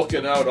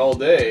hulking out all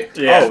day.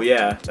 Yeah. Oh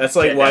yeah, that's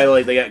like why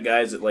like they got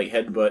guys that like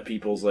headbutt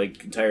people's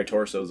like entire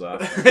torsos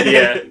off.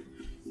 Yeah.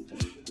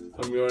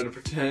 I'm going to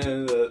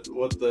pretend that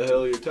what the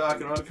hell you're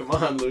talking about. Come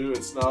on, Lou,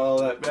 it's not all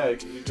that bad.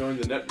 Can you join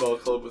the netball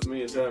club with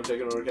me instead? I'm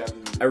taking over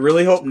captain. I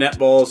really hope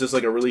netball is just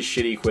like a really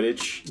shitty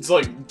Quidditch. It's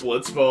like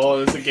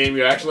Blitzball, and it's a game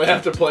you actually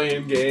have to play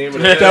in game,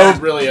 and it has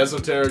really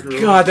esoteric rules.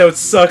 God, that would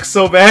suck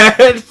so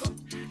bad.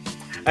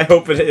 I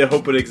hope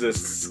it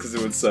exists because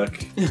it would suck.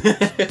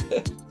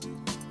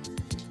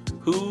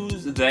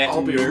 Who's that?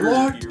 I'll be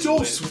locked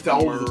off with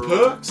all the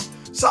perks.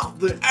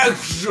 Something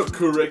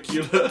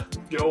extracurricular.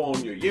 Go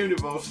on your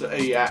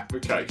university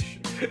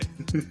application. I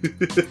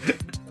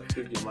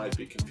think you might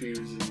be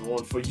confusing the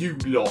one for you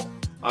lot.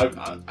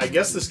 I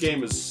guess this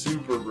game is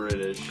super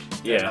British.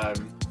 Yeah. And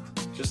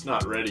I'm just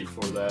not ready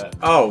for that.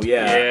 Oh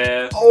yeah.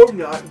 Yeah. I'm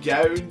not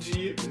going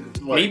to.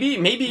 Like,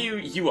 Maybe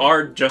you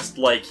are just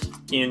like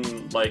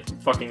in like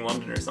fucking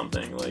London or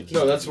something. Like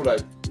no, that's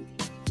what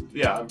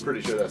yeah, I'm pretty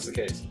sure that's the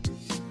case.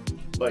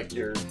 Like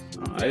you're.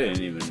 Oh, I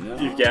didn't even know.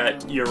 You've got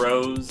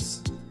Euros.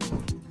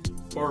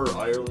 Or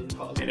Ireland,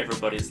 possibly. And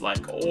everybody's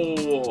like,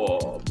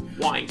 oh,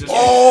 wine.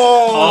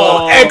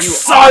 Oh, you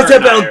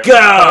excitable are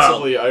girl!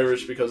 Possibly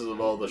Irish because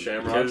of all the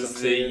shamrocks. I'm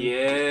seeing.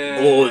 Yeah.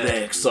 Oh,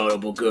 there,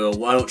 excitable girl.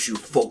 Why don't you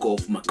fuck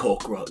off my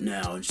cock right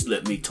now and just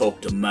let me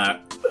talk to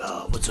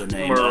what's her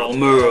name?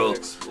 Merle.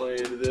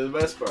 Explain the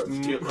best part.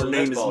 Cute Her little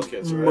name is netball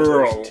kids, right?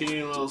 Merle. There's a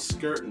teeny little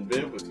skirt and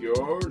bib with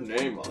your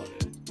name on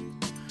it.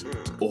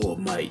 Oh,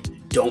 mate,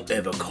 don't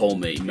ever call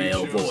me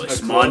male choose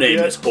voice. a My club name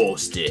yet? is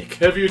Horse Dick.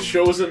 Have you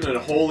chosen a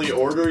holy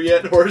order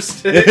yet,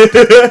 Horse Dick?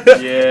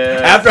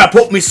 Yeah. After I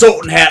put my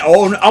sorting hat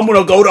on, I'm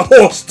gonna go to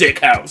Horse Dick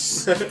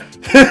house.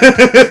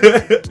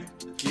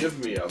 Give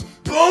me a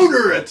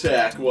boner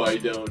attack, why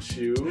don't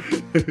you?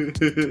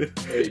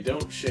 Hey,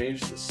 don't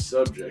change the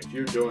subject.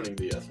 You're joining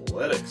the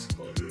athletics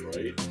club,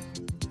 right?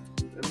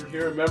 Never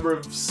hear a member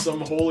of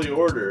some holy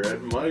order.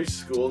 At my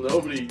school,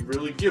 nobody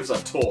really gives a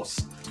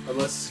toss.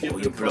 Unless skipping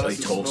you really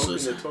classes, smoking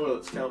tosses. the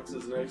toilets counts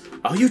as an extra.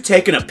 Are you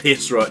taking a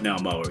piss right now,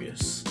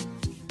 Marius?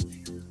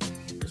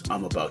 Because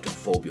I'm about to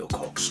fob your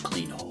cocks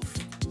clean off.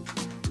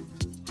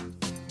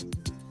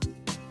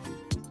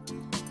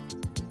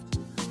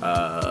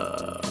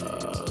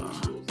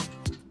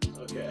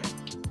 Okay.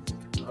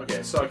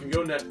 Okay, so I can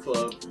go net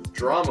club,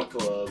 drama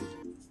club,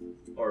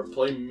 or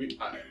play.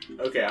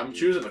 Okay, I'm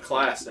choosing a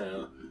class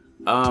now.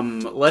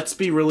 Let's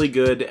be really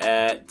good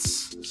at.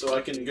 So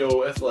I can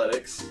go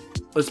athletics.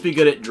 Let's be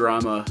good at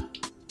drama,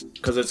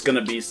 because it's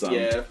gonna be some.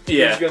 Yeah.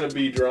 Yeah. There's gonna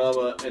be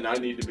drama, and I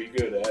need to be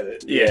good at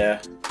it.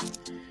 Yeah.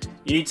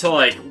 You need to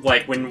like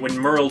when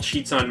Merle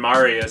cheats on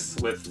Marius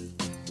with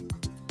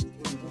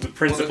the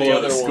principal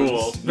of the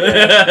school.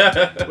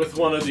 Yeah. With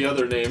one of the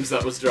other names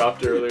that was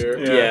dropped earlier.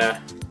 Yeah.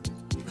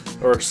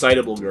 Or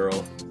excitable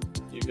girl.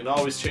 You can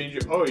always change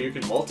your. Oh, you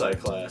can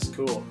multi-class.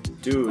 Cool.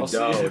 Dude,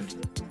 dog.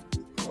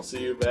 I'll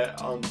see you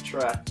back on the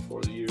track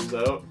before the year's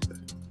out.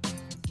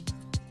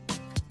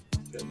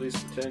 At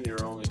least pretend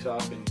you're only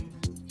talking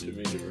to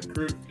me to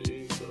recruit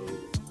me, so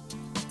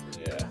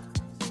yeah.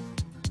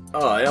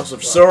 Oh, I also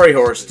sorry,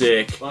 horse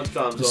dick.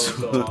 Lunchtime's only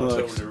so long,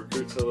 so when you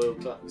recruit so little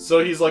time. So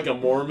he's like a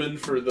Mormon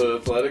for the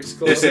athletics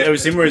club? Have you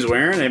seen what he's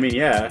wearing? I mean,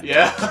 yeah.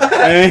 Yeah.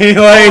 I mean,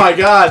 like... Oh my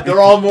god, they're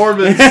all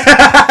Mormons.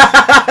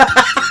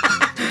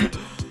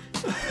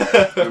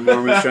 The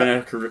Mormon's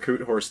trying to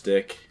recruit horse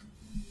dick.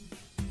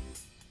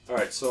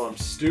 Alright, so I'm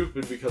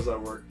stupid because I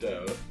worked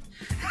out.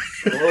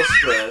 A little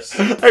stressed.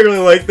 I really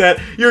like that.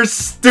 You're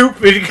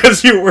stupid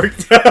because you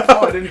worked out.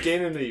 Oh, I didn't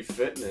gain any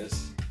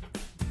fitness.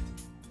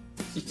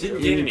 You You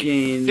didn't didn't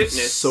gain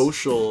fitness.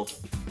 social.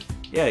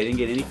 Yeah, you didn't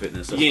get any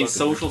fitness. You gain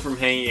social from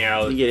hanging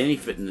out. You didn't get any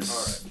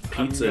fitness. Alright.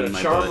 Pizza I'm in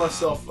my charm butt.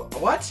 myself.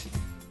 What?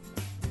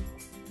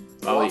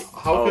 Oh,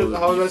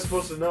 how was I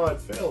supposed to know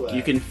I'd fail that?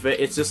 You can.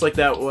 It's just like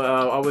that.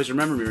 Always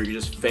remember me. Where you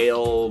just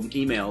fail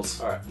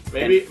emails. All right.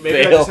 Maybe I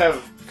fail just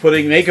have.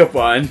 Putting makeup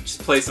on.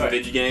 Just play some Right.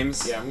 video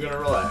games. Yeah, I'm gonna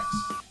relax.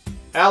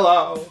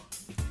 Hello.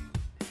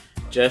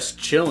 Just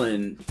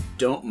chilling.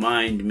 Don't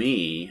mind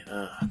me.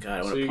 Oh God,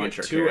 I want So to you punch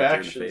get our two character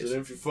actions, in the face.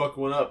 and if you fuck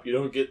one up, you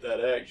don't get that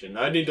action.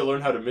 I need to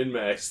learn how to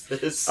min-max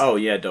this. Oh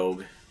yeah,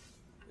 dog.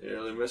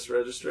 Nearly missed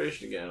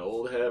registration again.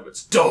 Old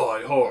habits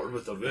die hard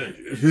with a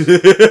vengeance.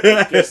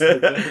 Guess there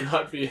better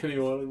not be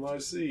anyone in my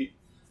seat.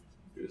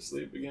 Go to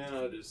sleep again.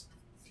 I just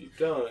keep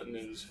doing it, and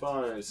it is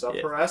fine. Stop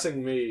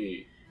harassing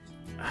me.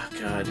 Oh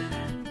God.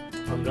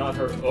 I'm not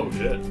hurt. Oh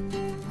shit.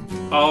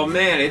 Oh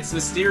man, it's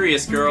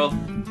Mysterious Girl.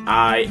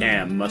 I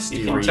am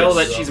mysterious. You can tell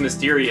that she's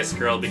Mysterious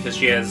Girl because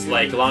she has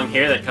like long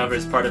hair that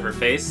covers part of her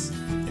face.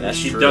 That's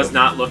She true. does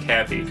not look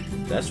happy.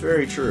 That's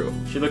very true.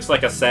 She looks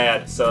like a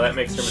sad, so that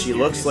makes her mysterious.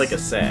 She looks like a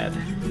sad.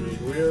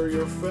 Where are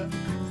your friends?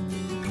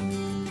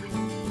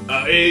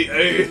 Hey,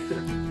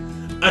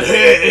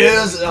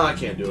 is. Oh, I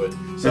can't do it.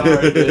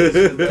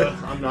 Sorry,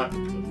 I'm not.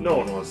 No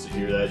one wants to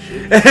hear that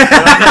shit.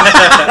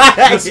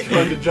 I'm just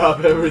going to drop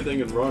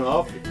everything and run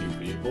off with you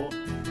people.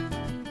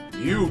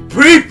 You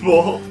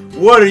people!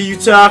 What are you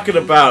talking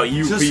about,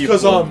 you Just people?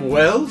 because I'm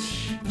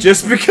Welsh?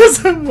 Just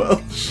because I'm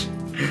Welsh.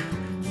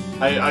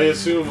 I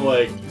assume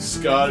like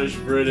Scottish,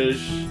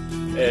 British,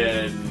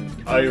 and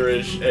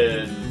Irish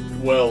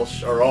and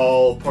Welsh are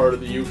all part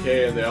of the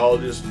UK and they all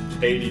just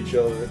hate each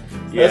other.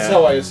 Yeah. That's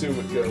how I assume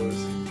it goes.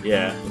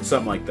 Yeah,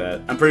 something like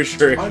that. I'm pretty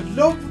sure. I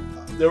love.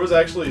 There was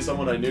actually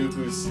someone I knew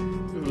who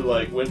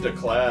like went to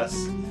class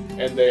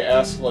and they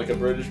asked like a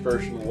British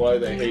person why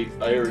they hate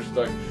Irish.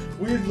 Like,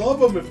 we'd love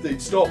them if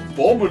they'd stop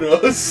bombing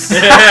us.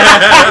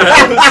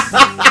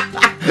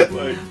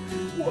 Like,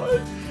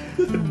 what?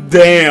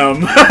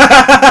 Damn.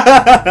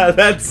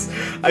 That's.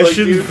 I Like,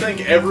 should. do you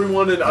think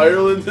everyone in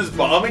Ireland is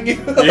bombing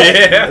you?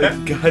 Yeah.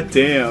 God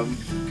damn.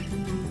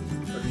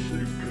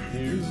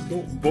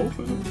 Don't bomb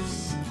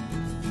us.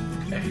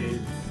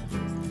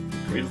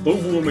 We'd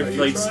love them Are if you they'd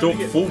trying stop to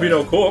get foaming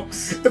our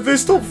cocks. If they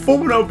stop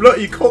forming our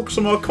bloody cocks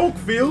on our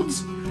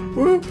cockfields,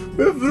 we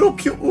have little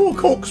cute little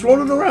cocks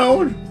running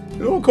around.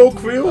 Little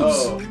cockfields.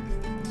 Oh,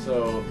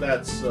 so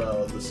that's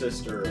the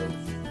sister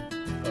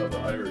of the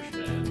Irish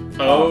man.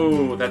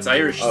 Oh, that's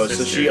Irish. Oh, so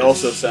sisters. she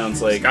also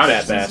sounds like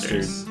Scottish Fat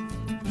sisters.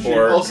 Bastard. She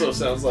Or- also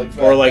sounds like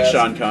Fat Or like Bastard.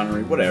 Sean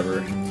Connery,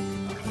 whatever.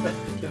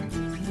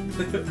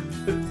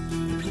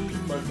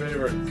 My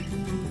favorite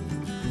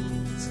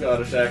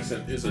Scottish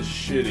accent is a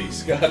shitty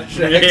Scottish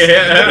accent.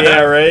 Yeah. Yeah,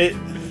 right?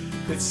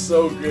 It's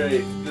so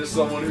great. There's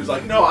someone who's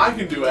like, no, I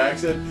can do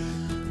accent.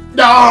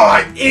 No,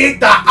 I eat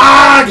the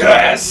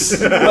Argus!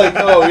 Like,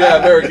 oh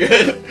yeah, very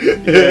good.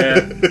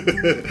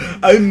 Yeah.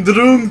 I'm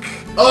drunk.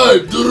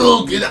 I'm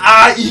drunk and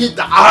I eat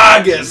the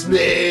Argus,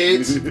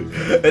 mate.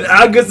 And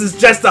Angus is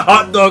just a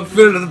hot dog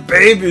filled with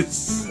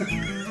babies.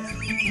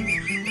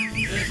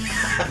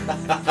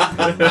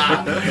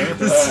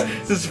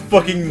 This is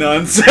fucking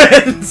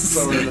nonsense.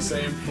 So we're in the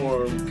same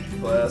form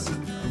class.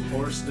 I'm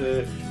horse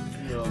dick.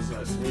 You know, it's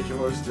nice to meet you,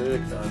 horse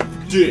dick.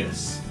 I'm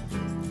dis.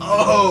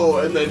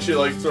 Oh, and then she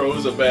like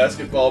throws a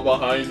basketball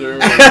behind her.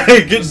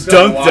 Gets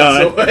dunked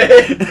on.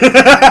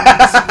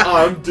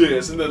 I'm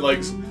dis, and then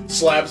like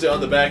slaps you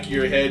on the back of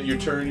your head. You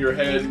turn your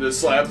head, and it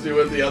slaps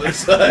you at the other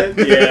side.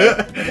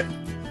 Yeah.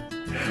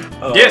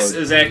 Oh, Dis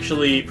is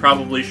actually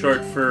probably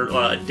short for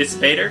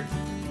Dissipator,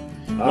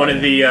 one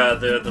of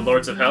the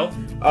Lords of Hell.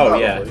 Oh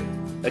yeah. Probably.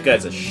 That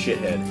guy's a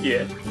shithead.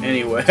 Yeah.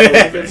 Anyway.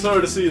 It's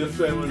hard to see the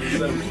family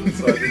resemblance,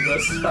 so I think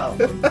that's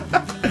solid.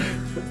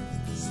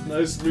 It's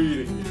nice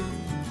meeting you.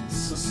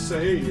 It's the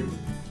same.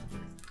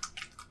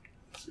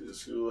 See, the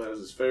school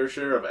has its fair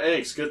share of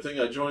angst. Good thing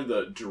I joined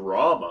the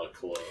drama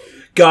club.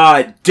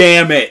 God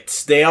damn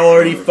it! They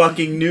already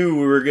fucking knew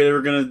we were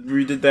gonna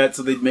redid that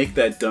so they'd make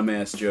that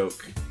dumbass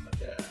joke.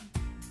 Yeah.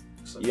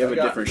 So You have a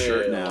different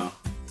shirt mail. now.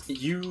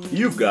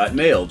 You've got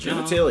male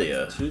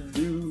genitalia.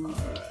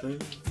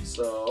 Alright.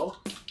 So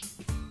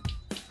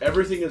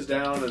everything is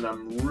down and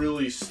I'm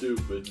really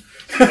stupid.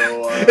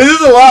 So This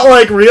is a lot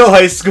like real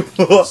high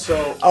school.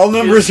 So all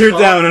numbers are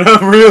down and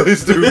I'm really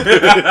stupid.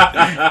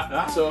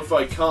 so if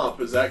I comp,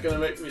 is that gonna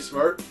make me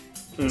smart?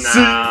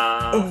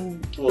 Nah. Oh.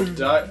 Well,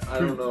 I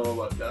don't know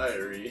about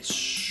diary.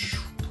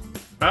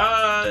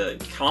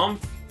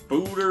 Comp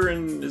booter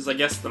and is I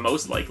guess the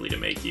most likely to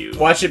make you.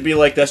 Watch it be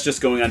like that's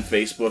just going on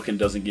Facebook and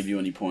doesn't give you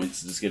any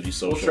points. It just gives you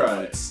social We'll try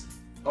points.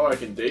 Oh, I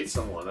can date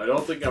someone. I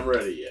don't think I'm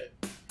ready yet.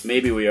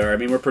 Maybe we are. I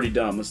mean, we're pretty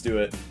dumb. Let's do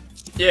it.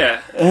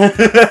 Yeah. I'm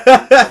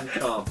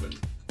comping.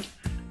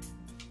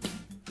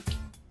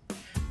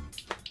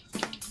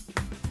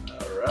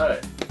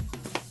 Alright.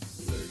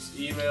 There's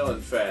email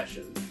and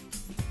fashion.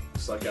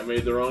 Looks like I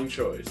made the wrong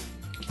choice.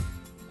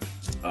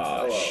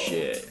 Oh Hello.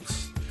 shit.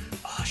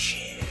 Oh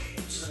shit.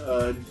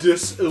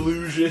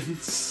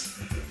 Disillusions.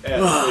 At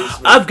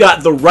I've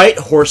got the right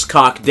horse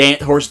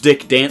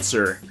dick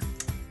dancer.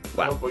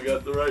 I hope I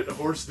got the right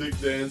horse dick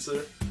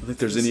dancer. I don't think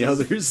there's any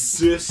others.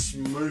 This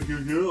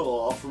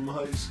from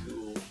high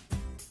school.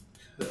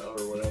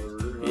 Or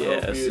whatever. Yeah,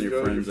 I hope so you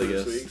your enjoyed friends, your I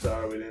first guess. week.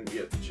 Sorry we didn't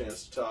get the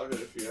chance to talk.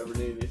 If you ever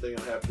need anything,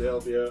 I'm happy to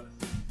help you out.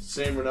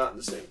 Same, we're not in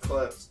the same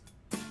class.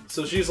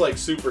 So she's like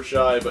super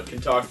shy, but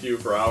can talk to you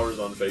for hours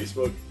on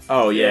Facebook.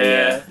 Oh yeah,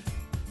 Yeah.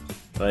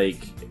 yeah.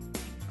 Like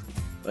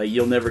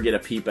you'll never get a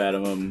peep out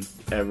of them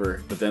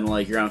ever. But then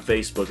like you're on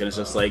Facebook and it's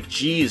just like,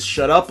 geez,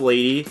 shut up,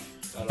 lady.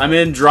 I'm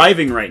in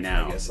driving right I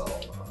now. guess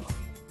I'll.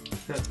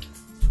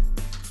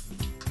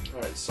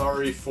 Alright,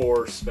 sorry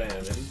for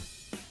spamming.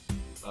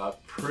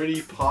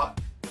 Pretty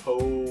pot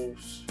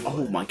post.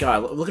 Oh my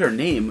god, look at her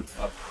name.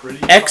 Pretty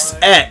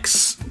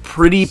XX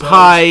Pretty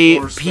Pie.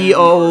 Pie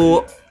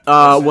PO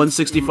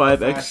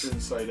 165X Fashion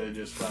site I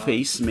just found.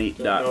 Facemate.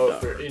 Don't know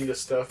if you're into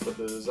stuff, but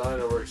the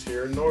designer works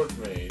here in North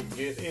Maine.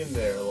 Get in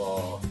there,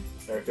 law.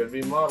 There could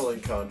be modeling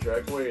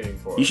contract waiting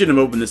for You shouldn't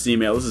have opened this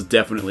email. This is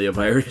definitely a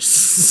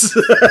virus.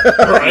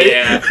 Right?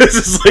 Yeah.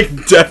 This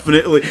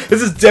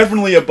is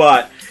definitely a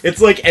bot. It's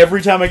like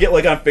every time I get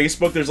like on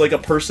Facebook, there's like a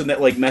person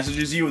that like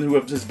messages you and who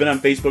has been on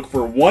Facebook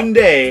for one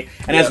day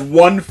and has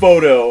one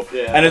photo,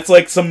 and it's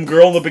like some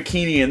girl in a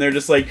bikini, and they're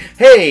just like,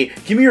 "Hey,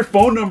 give me your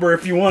phone number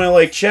if you want to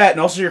like chat, and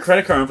also your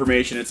credit card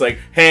information." It's like,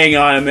 "Hang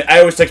on a minute." I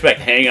always text back,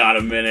 "Hang on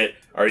a minute.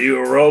 Are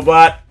you a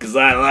robot? Because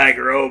I like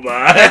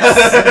robots."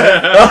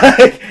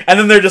 And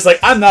then they're just like,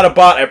 "I'm not a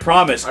bot, I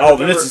promise."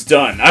 Then this is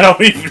done. I don't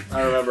even.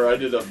 I remember I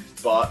did a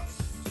bot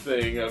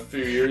thing a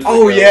few years ago.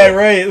 Oh yeah,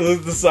 right.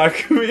 The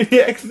soccer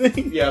maniac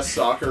thing. Yeah,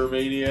 soccer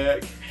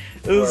maniac.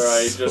 Where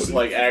I just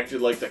like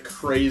acted like the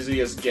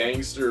craziest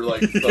gangster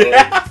like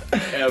thug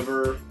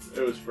ever.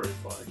 It was pretty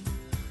funny.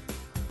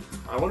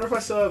 I wonder if I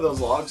still have those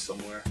logs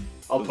somewhere.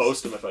 I'll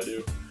post them if I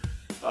do.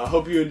 I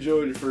hope you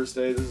enjoyed your first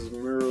day. This is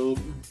Merle,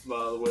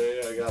 by the way.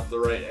 I got the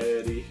right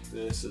Eddie.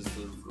 This is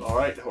the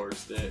alright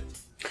horse dick.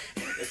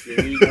 If you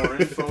need more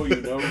info, you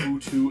know who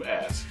to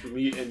ask.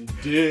 Me and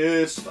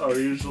Dis are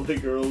usually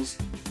girls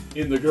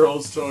in the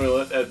girls'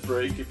 toilet at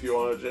break if you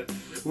want to.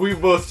 We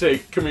both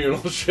take communal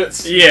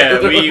shits. Yeah,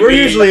 we're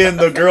usually in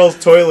the girls'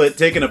 toilet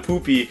taking a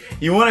poopy.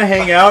 You want to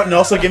hang out and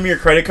also give me your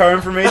credit card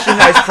information?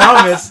 I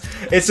promise.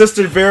 It's just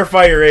to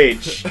verify your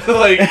age.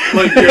 like you're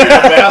in the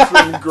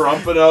bathroom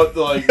grumping out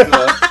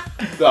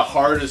the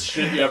hardest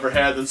shit you ever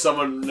had. Then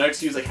someone next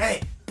to you is like,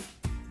 "Hey,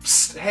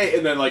 psst, hey,"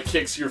 and then like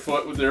kicks your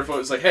foot with their foot.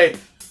 It's like, "Hey,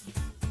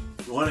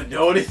 you want to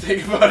know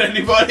anything about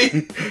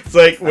anybody?" It's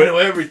like, I know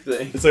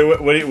everything. It's like,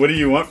 what do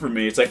you want from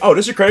me? It's like, oh,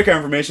 this is your credit card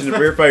information to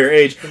verify your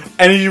age.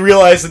 And then you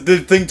realize that the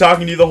thing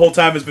talking to you the whole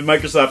time has been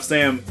Microsoft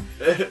Sam.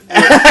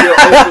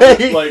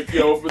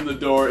 You open the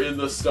door in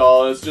the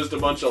stall, and it's just a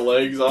bunch of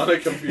legs on a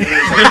computer.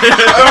 It's like,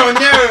 "Oh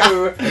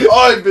no,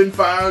 I've been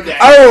found out."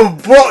 Oh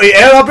boy,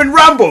 I've been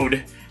rumbled.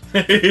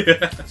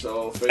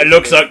 So It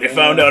looks like they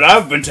found out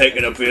I've been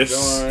taking a piss.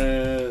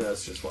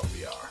 That's just what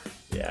we are.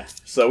 Yeah.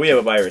 So we have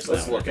a virus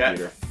Let's now. look at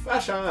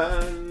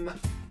fashion.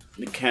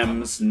 The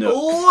chems nook.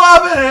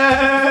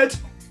 Love it!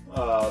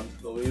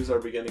 The leaves are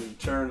beginning to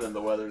turn and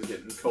the weather's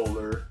getting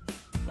colder.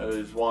 I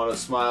just want to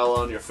smile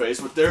on your face,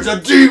 but there's a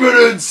demon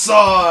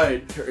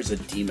inside! There is a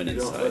demon You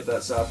don't let inside.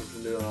 that stop you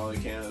from doing all you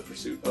can in the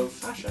pursuit of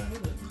fashion.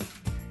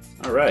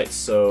 Alright,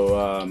 so,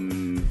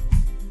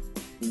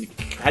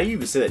 how do you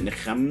even say that?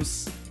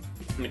 Nechems?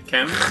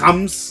 Nikem?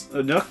 Chems?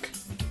 A nook?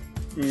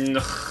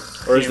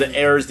 Or is the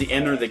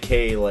N or the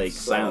K like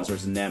So- silence, or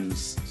is it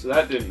nems? So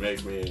that didn't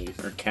make me any...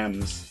 Or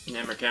chems?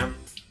 Nemerkem?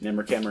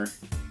 Nemmer kemmer.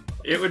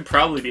 It would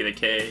probably be the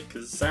K,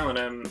 because silent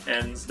M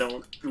ends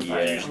don't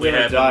Yeah. usually We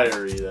have a have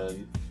diary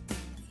then.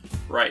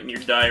 Right in your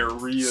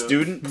diarrhea.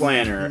 Student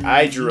planner.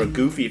 I drew a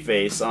goofy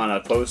face on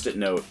a post-it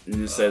note,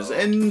 and it says,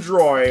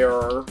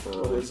 Enjoyer.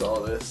 What is all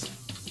this?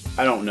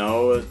 I don't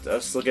know.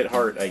 Let's look at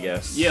Heart, I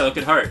guess. Yeah, look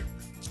at Heart.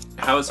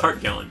 How is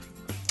Heart going?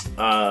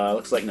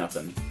 Looks like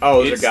nothing.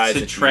 Oh, those It's are guys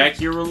to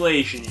track your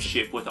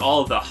relationship with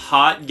all the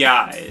hot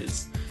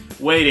guys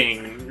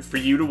waiting for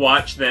you to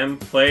watch them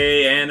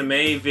play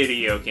anime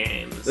video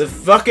games. The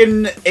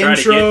fucking Try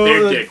intro. to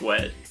get their dick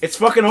wet. It's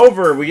fucking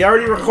over. We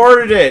already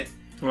recorded it.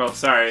 Well,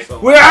 sorry. So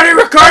We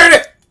already recorded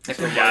it! I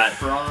forgot.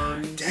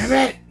 Damn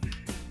it!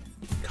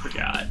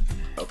 Forgot.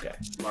 Okay.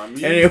 My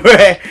mute.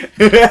 Anyway.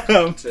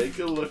 Take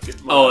a look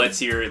at my... Oh, it's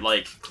your,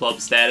 like, club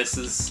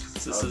statuses.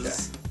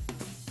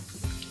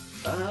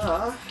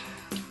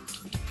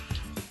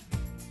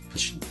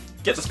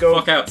 Get the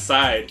fuck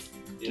outside.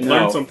 Yeah. No.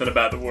 Learn something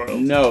about the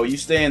world. No, you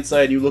stay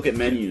inside and you look at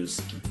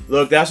menus.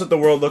 Look, that's what the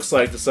world looks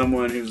like to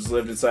someone who's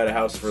lived inside a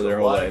house for their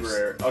whole lives.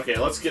 Okay,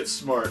 let's get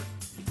smart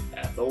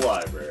at the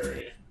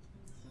library.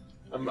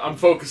 I'm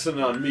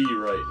focusing on me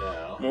right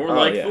now. More Oh,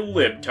 like yeah. the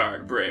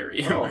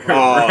libtard-brary. Oh.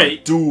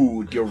 Right?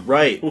 Dude, you're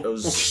right.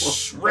 Those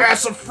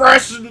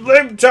sassafras and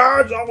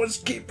libtards always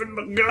keeping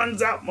the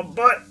guns out my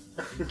butt.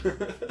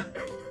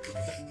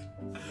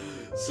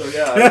 So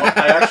yeah,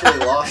 I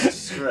actually lost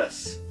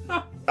stress.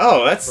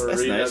 Oh, that's For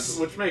reading, nice.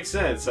 which makes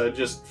sense. I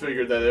just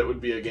figured that it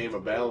would be a game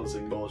of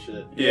balancing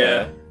bullshit.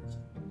 Yeah.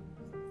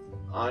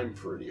 I'm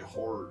pretty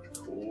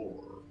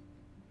hardcore.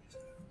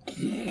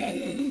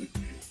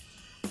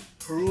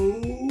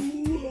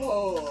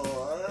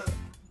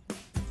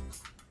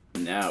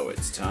 Now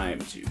it's time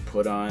to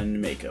put on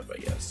makeup, I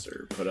guess,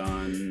 or put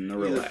on a Either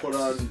relax. put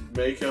on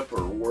makeup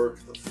or work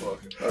the fuck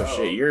Oh out.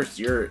 shit,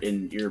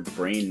 your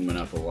brain went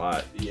up a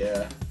lot.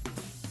 Yeah.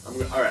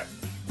 Alright,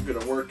 I'm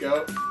gonna work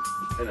out,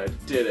 and I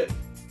did it.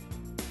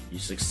 You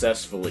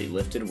successfully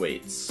lifted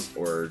weights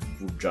or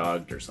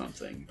jogged or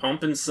something.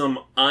 Pumping some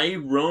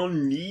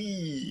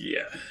irony.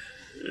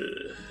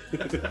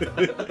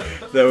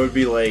 That would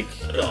be like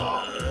Okay,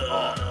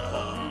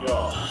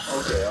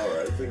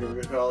 alright. I think I'm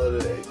gonna call it a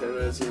day. 10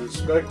 minutes of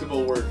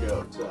respectable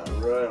workout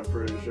time, right? I'm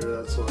pretty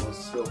sure that's what I'm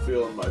still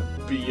feeling my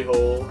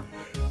beehole.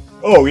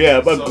 oh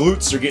yeah, my So-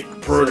 glutes are getting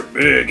pretty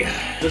big.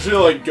 Just to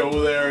like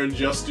go there and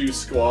just do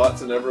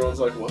squats, and everyone's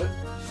like, what?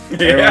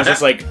 Everyone's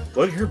just like,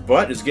 look, your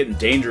butt is getting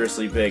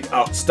dangerously big.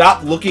 Oh,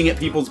 stop looking at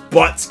people's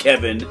butts,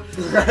 Kevin.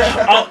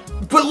 Oh,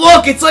 but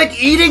look, it's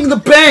like eating the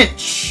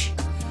bench.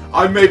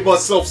 I made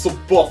myself some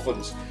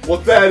muffins.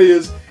 What that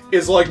is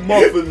like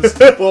muffins,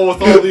 but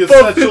with all the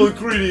essential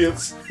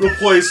ingredients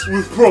replaced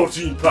with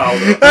protein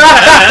powder.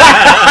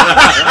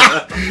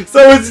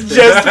 So it's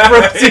just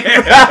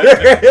protein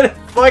powder and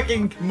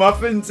fucking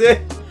muffins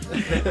in.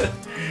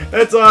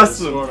 That's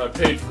awesome. I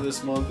paid for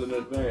this month in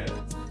advance.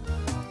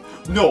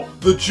 No,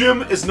 the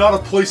gym is not a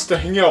place to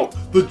hang out.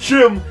 The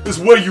gym is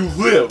where you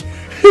live.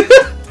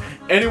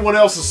 Anyone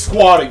else is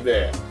squatting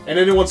there, and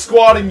anyone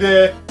squatting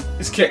there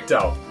is kicked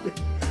out.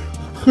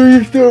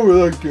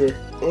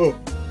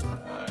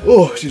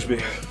 Oh, excuse me.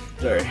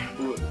 Sorry.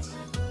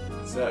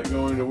 It's not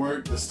going to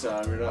work this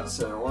time. You're not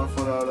setting one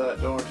foot out of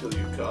that door until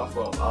you cough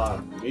up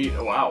on me.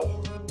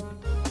 Wow.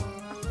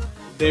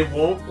 They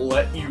won't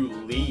let you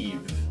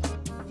leave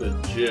the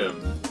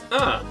gym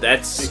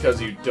That's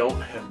because you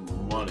don't have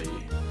money.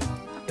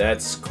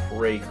 that's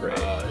cray cray.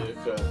 You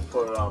could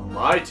put it on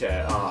my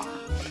tab. Ah,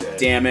 shit.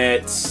 Damn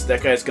it!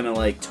 That guy's gonna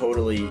like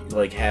totally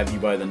like have you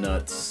by the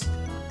nuts.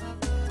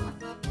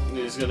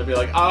 He's gonna be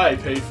like, I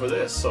paid for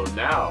this, so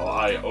now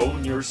I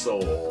own your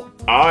soul.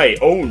 I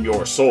own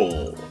your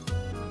soul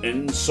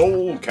in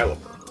Soul Calibur.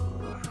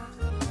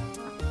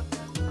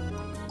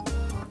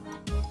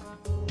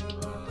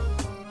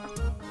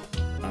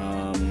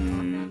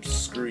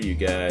 Screw you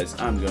guys.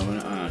 I'm going.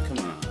 Come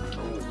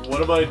on.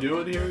 What am I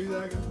doing here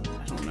exactly?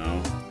 I don't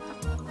know.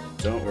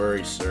 Don't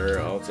worry, sir.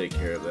 I'll take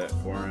care of that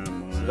for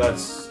him. So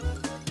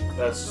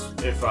that's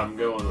if I'm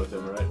going with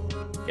him,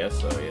 right?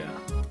 Guess so. Yeah.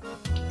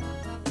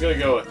 I'm gonna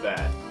go with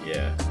that.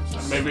 Yeah.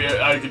 Maybe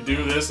I could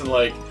do this and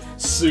like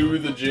sue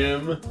the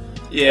gym.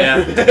 Yeah.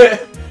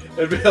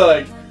 And be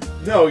like,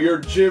 no, your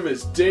gym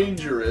is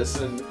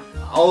dangerous, and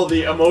all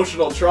the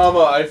emotional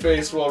trauma I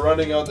faced while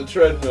running on the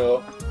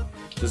treadmill.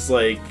 Just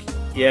like,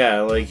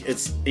 yeah, like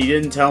it's. He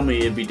didn't tell me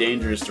it'd be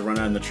dangerous to run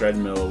on the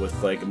treadmill with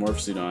like a morph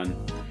suit on.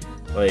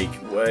 Like,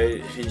 why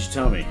didn't you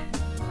tell me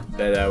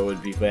that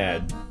would be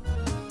bad?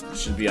 It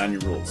should be on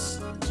your rules.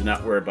 Do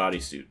not wear a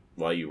bodysuit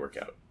while you work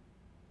out.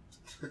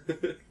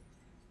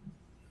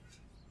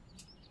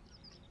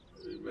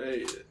 We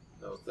made it.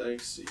 No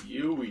thanks to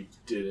you, we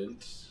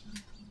didn't.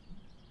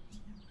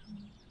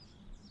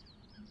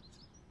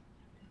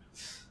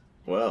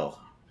 Well,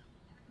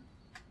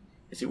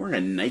 is he wearing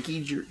a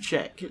Nike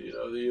check? You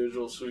know, the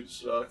usual sweet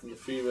stock and the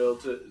female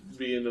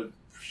being a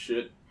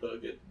shit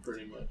bucket,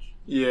 pretty much.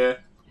 Yeah.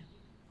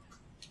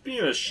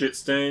 Being a shit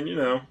stain, you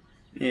know.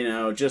 You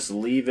know, just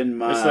leaving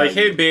my. It's like,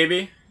 hey,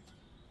 baby.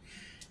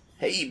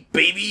 Hey,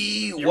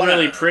 baby. You're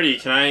really pretty.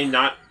 Can I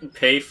not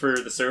pay for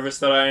the service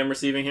that I am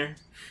receiving here?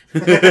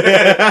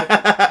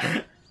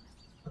 I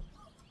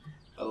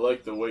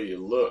like the way you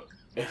look.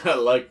 And I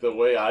like the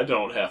way I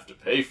don't have to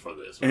pay for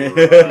this.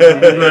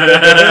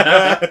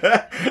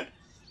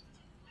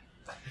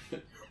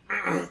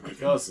 My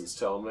cousin's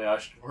telling me I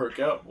should work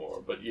out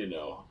more, but you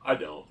know, I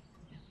don't.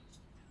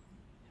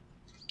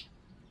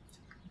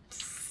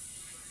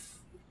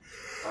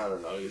 I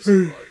don't know, you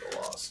seem like a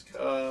lost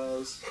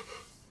cause.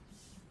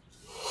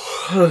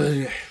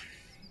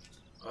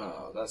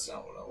 Oh, that's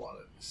not what I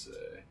wanted to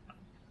say.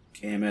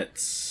 Damn it.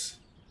 It's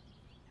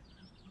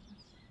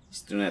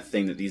doing that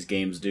thing that these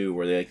games do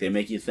where they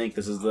make you think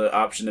this is the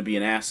option to be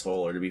an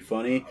asshole or to be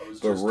funny,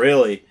 but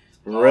really,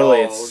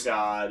 it's...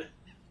 God.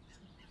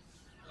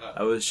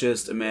 I was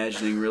just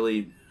imagining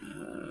really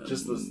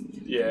just this,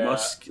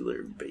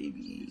 muscular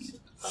babies.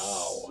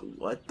 Ow.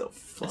 What the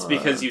fuck? It's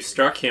because you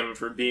struck him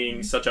for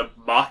being such a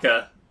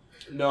baka.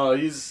 No,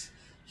 he's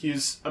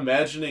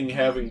imagining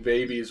having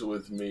babies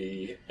with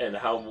me and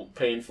how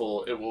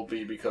painful it will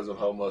be because of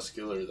how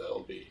muscular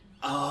they'll be.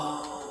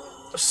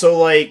 Oh. So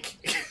like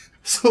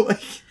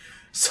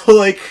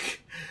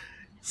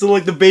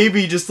the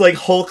baby just like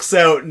hulks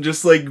out and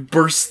just like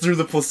bursts through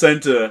the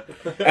placenta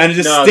and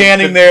just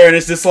standing there and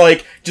it's just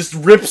like just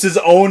rips his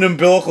own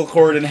umbilical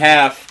cord in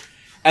half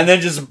and then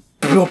just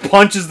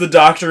punches the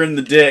doctor in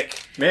the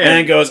dick. Man. And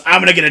then goes,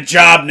 "I'm gonna get a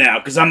job now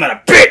because I'm not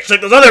a bitch like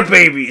those other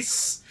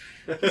babies."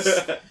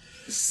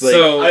 Like,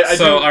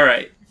 all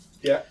right.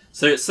 Yeah.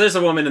 So there's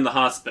a woman in the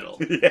hospital.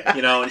 Yeah.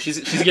 You know, and she's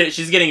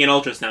getting an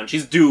ultrasound.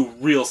 She's due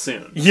real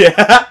soon.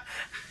 Yeah.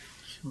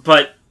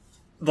 But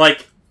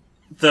like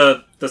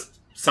the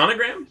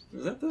sonogram?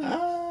 Is that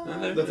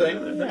the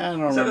thing? I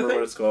don't remember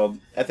what it's called.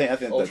 I think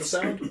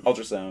ultrasound? That's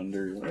ultrasound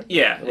or whatever.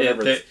 Yeah,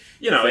 whatever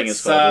thing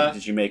is called. What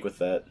did you make with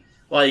that?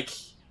 Like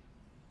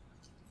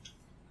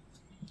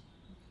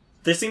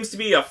there seems to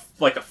be a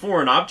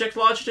foreign object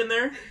lodged in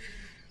there.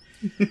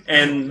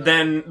 And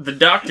then the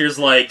doctor's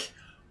like,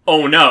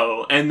 "Oh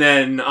no!" And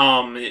then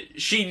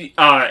she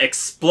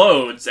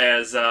explodes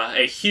as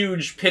a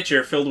huge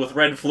pitcher filled with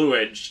red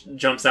fluid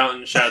jumps out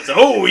and shouts,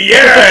 "Oh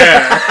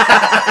yeah!"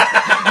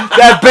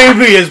 That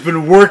baby has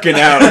been working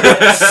out.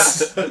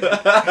 It's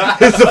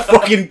a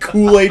fucking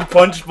Kool-Aid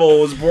punch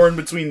bowl was born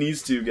between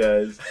these two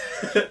guys.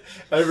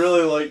 I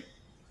really like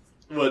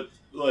what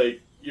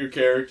your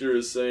character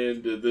is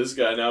saying to this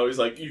guy now. He's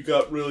like, "You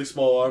got really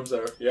small arms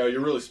there." Yeah,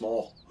 you're really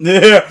small.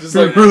 Yeah, just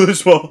like really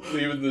small.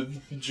 Leaving the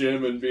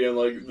gym and being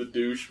like the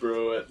douche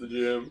bro at the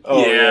gym.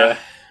 Oh yeah.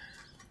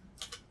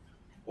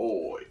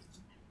 Oj.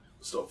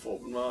 Stop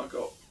open mark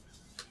up.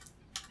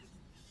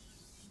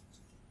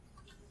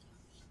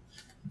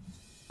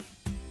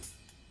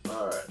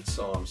 Alright,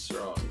 so I'm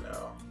strong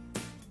now.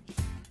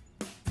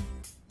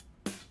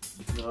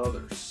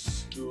 Another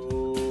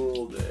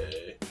school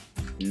day.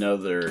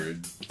 Another.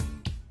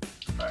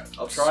 Alright,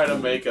 I'll try to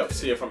make up,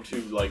 see if I'm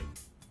too,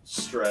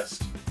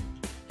 stressed.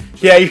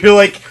 Yeah,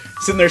 you're,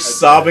 sitting there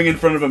sobbing in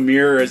front of a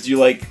mirror as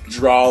you,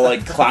 draw,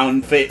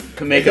 clown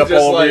makeup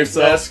all over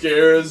yourself.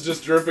 Mascara's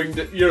just dripping,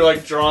 you're,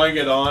 drawing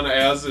it on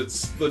as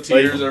the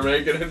tears are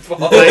making it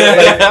fall.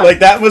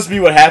 That must be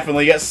what happened.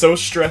 You got so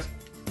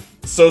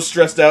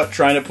stressed out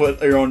trying to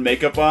put your own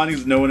makeup on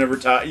because no one ever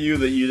taught you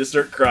that you just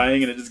start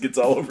crying and it just gets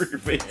all over your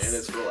face. And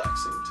it's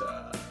relaxing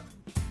time.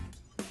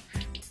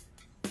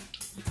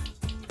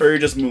 Or you're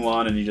just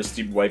Mulan and you just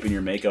keep wiping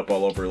your makeup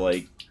all over,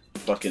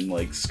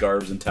 fucking,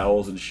 scarves and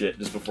towels and shit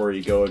just before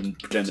you go and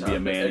pretend to be a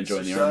man and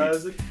join the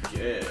army.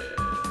 Again.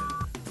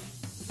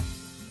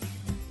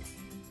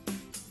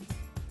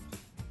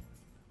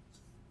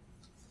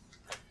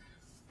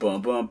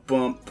 Bum bum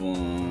bum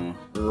bum.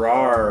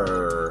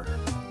 Rawr.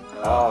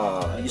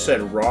 Ah, you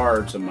said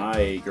rawr to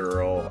my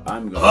girl.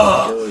 I'm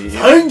gonna kill you.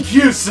 Thank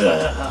you,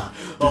 sir.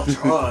 I'll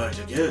try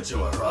to get to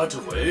her right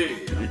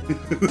away.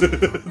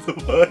 The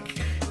fuck?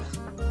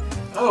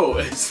 Oh,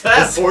 is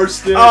that horse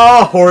stick?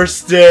 Oh, horse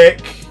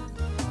stick.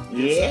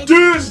 Yeah.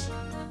 Dude!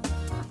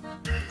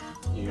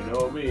 You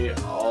know me,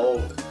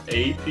 all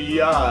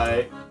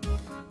API.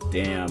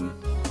 Damn.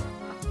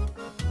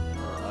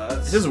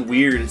 This is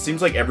weird. It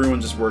seems like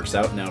everyone just works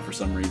out now for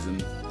some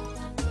reason.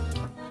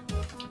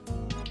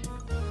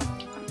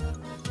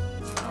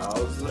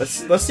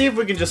 Let's see if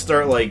we can just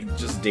start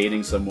just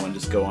dating someone.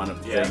 Just go on a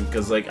thing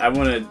because I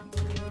want to.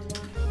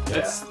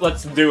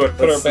 Let's do it.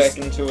 Put our back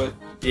into it.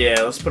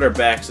 Yeah, let's put our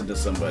backs into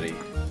somebody.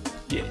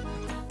 Yeah,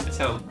 that's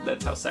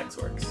how sex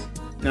works.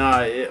 No,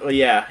 I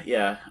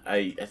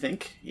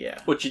think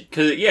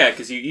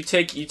because you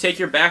take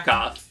your back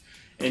off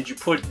and you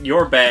put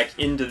your back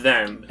into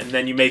them and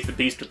then you make the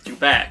beast with two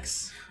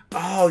backs.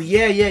 Oh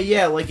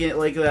yeah, like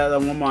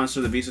that one monster,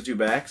 the beast with two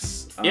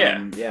backs.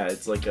 Yeah,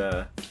 it's like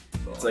a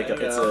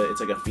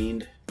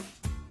fiend.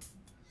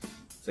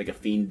 It's like a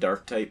fiend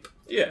dark type.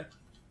 Yeah.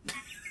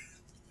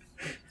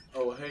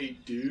 Oh hey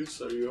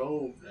dudes, are you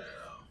home now?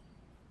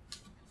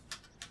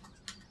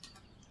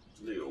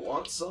 Do you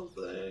want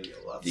something?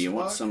 Do you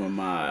want some of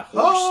my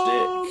horse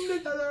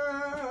stick?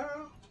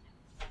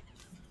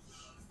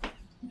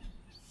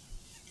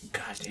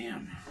 God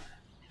damn.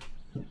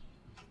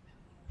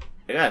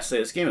 I gotta say,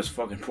 this game is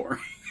fucking boring.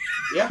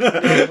 Yeah,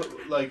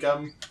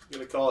 I'm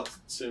gonna call it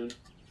soon.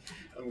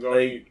 I'm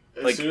going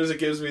as soon as it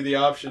gives me the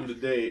option to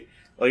date.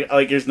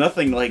 Like there's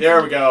nothing like.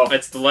 There we go.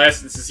 This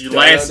is your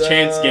last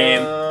chance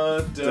game.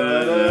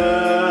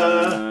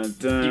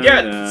 You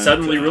got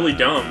suddenly really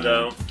dumb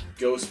though.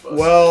 Ghostbusters.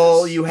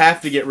 Well, you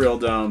have to get real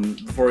dumb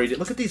before you do.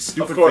 Look at these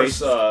stupid Of course,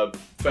 faces.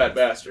 Fat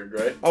Bastard,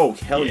 right? Oh,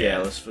 hell yeah, Yeah.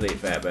 let's date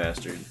Fat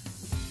Bastard.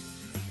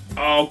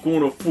 I'm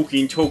gonna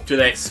fucking talk to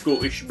that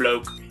Scottish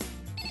bloke.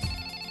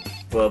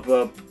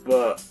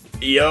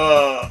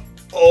 Yeah.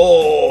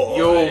 Oh.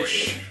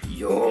 Yosh.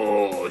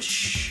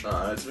 Yosh.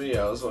 It's me.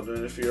 I was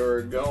wondering if you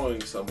were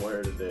going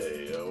somewhere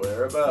today.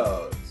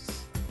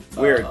 Whereabouts?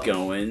 We're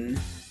going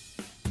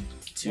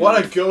to...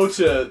 Want to go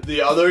to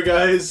the other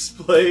guy's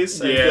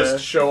place and Yeah.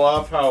 just show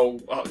off how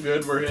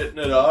good we're hitting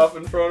it off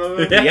in front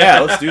of him? Yeah,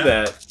 let's do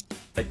that.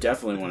 I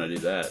definitely want to do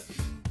that.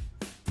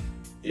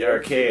 The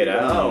arcade, I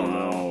don't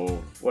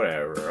know.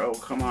 Whatever. Oh,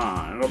 come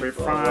on. It'll be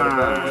Well, what a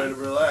better way fine. to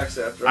relax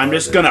after I'm all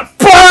just day. gonna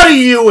body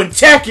you in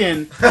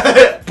Tekken!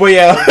 But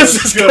yeah,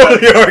 let's just go to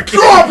the arcade.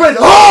 Drop it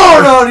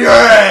hard on your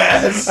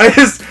ass! I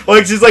just,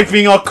 like, she's like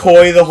being all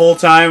coy the whole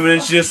time, and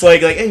it's just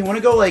like, hey, you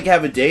wanna go, like,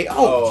 have a date?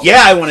 Oh,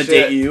 yeah, I wanna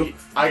shit. date you.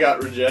 I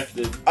got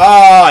rejected.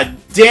 Aw,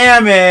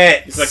 damn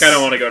it! He's like, I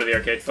don't want to go to the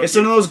arcade. Fuck It's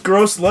you. one of those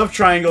gross love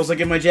triangles,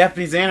 like in my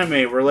Japanese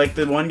anime, where like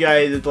the one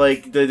guy that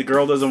like the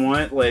girl doesn't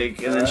want,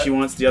 like, and then she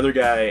wants the other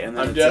guy, and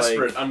then I'm it's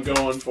desperate. like, I'm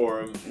going for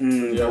him.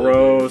 The other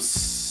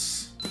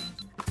gross.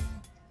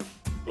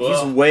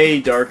 Well, He's way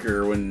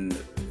darker when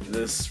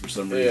this for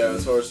some reason. yeah,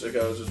 it's Horstick.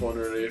 I was just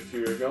wondering if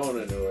you were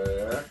going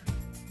anywhere.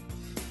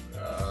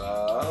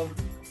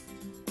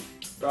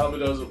 Probably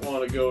doesn't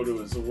want to go to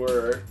his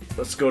work.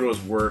 Let's go to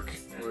his work.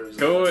 Where's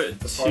Go it?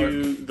 The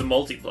to the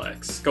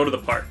multiplex. Go to the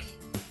park. park?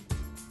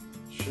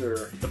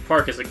 Sure. The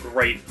park is a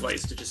great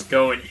place to just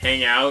go and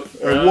hang out.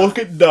 Or look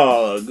at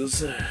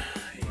dogs.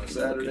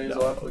 Saturdays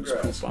will have the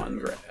grass. Poop on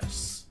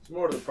grass. It's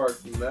more to the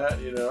park than that,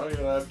 you know.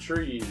 You'll have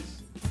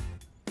trees.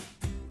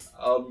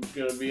 I'm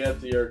gonna be at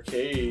the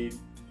arcade. You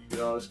can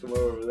always come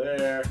over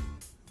there.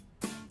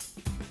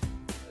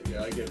 I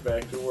gotta get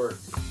back to work.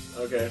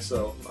 Okay,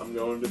 so I'm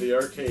going to the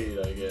arcade,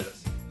 I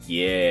guess.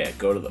 Yeah,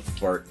 go to the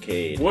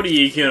fartcade. What are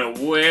you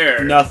gonna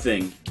wear?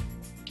 Nothing.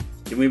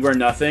 Can we wear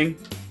nothing?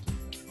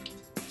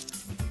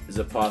 Is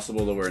it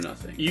possible to wear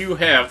nothing? You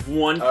have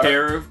one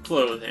pair of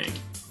clothing.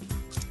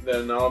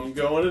 Then I'm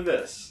going to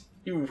this.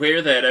 You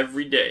wear that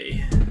every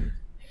day.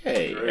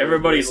 Hey.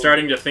 Everybody's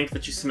starting to think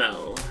that you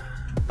smell.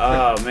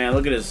 Oh man,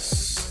 look at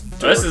his.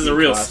 This is a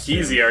real costume.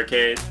 skeezy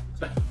arcade.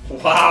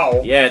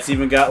 Wow. Yeah, it's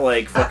even got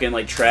like fucking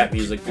like trap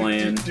music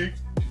playing.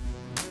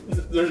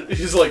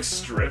 He's like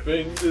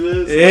stripping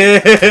to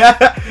this.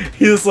 Yeah.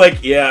 He's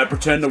like, yeah, I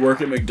pretend to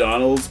work at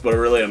McDonald's, but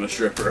really I'm a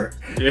stripper.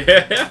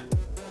 Yeah.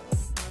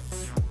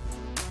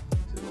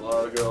 A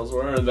lot of girls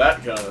wearing that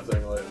kind of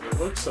thing lately. It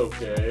looks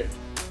okay.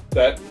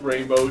 That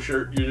rainbow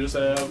shirt you just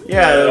have.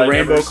 Yeah, that the I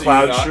rainbow never see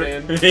cloud not shirt.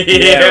 in.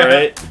 Yeah,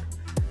 right.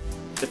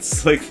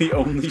 It's like the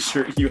only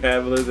shirt you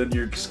have other than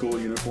your school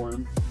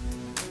uniform.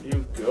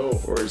 You go.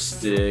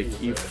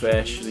 Horstick, you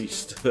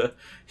fashionista.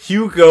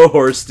 You go,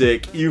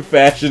 Horstick, you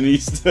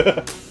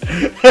fashionista.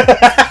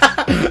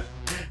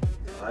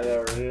 I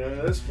never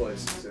knew this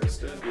place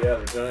existed. Yeah,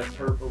 the giant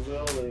purple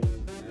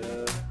building.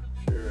 Yeah,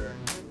 sure.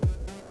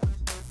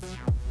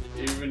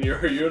 Even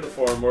your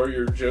uniform or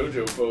your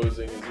JoJo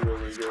posing is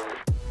really great.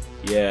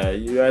 Yeah,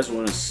 you guys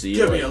want to see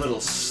Give like... me a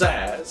little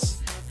sass.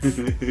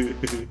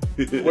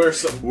 Wear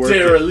some Work it.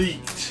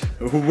 derelict.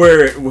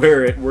 Wear it,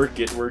 work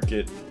it.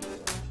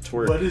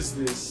 Twerk. What is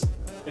this?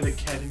 An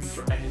academy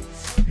for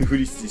ants? What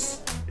is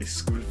this? A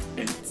school for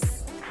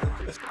ants.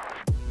 What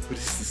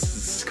is this? A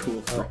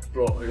school for...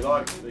 Bro, you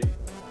like me?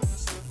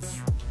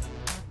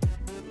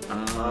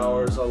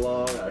 Hours are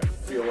long. I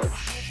feel like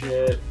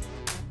shit.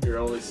 You're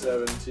only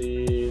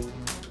 17.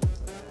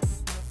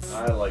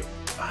 I like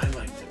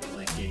to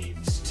play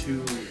games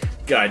too.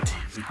 God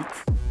damn it.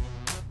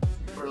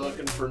 We're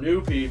looking for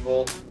new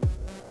people.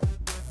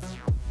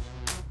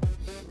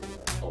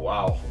 Oh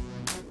wow.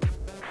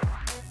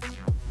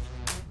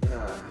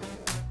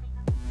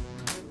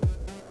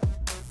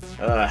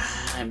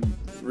 I'm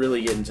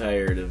really getting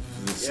tired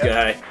of this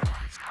guy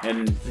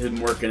and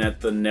him working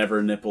at the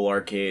Never Nipple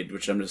Arcade,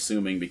 which I'm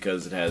assuming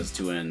because it has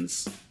two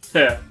ends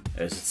Yeah.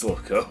 as its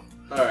logo.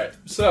 Alright,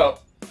 so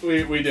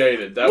we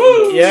dated. That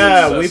Woo! was a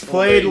Yeah, we successful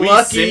played date.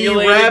 Lucky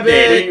simulated Rabbit.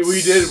 dating.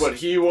 We did what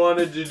he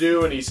wanted to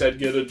do, and he said,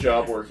 "Get a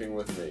job working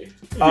with me."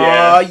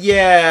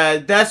 Yeah,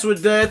 that's a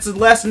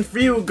lesson for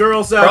you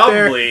girls out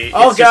Probably. there.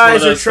 All It's just one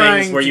guys of are those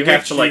trying things where you get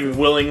have to like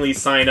willingly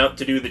sign up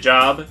to do the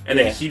job, and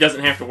Yeah. then he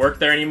doesn't have to work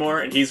there anymore,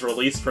 and he's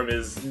released from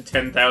his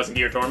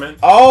 10,000-year torment.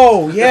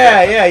 Oh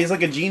yeah, he's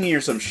like a genie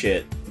or some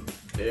shit.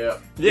 Yeah.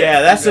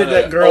 Yeah, that's it.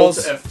 That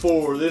girls Alt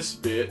F4 this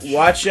bitch.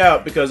 watch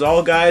out because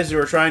all guys who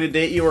are trying to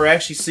date you are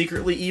actually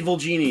secretly evil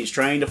genies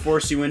trying to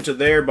force you into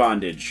their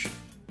bondage.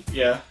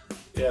 Yeah,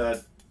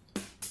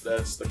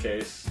 that's the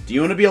case. Do you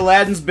want to be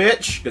Aladdin's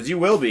bitch? Because you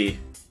will be.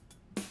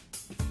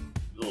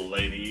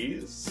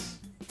 Ladies.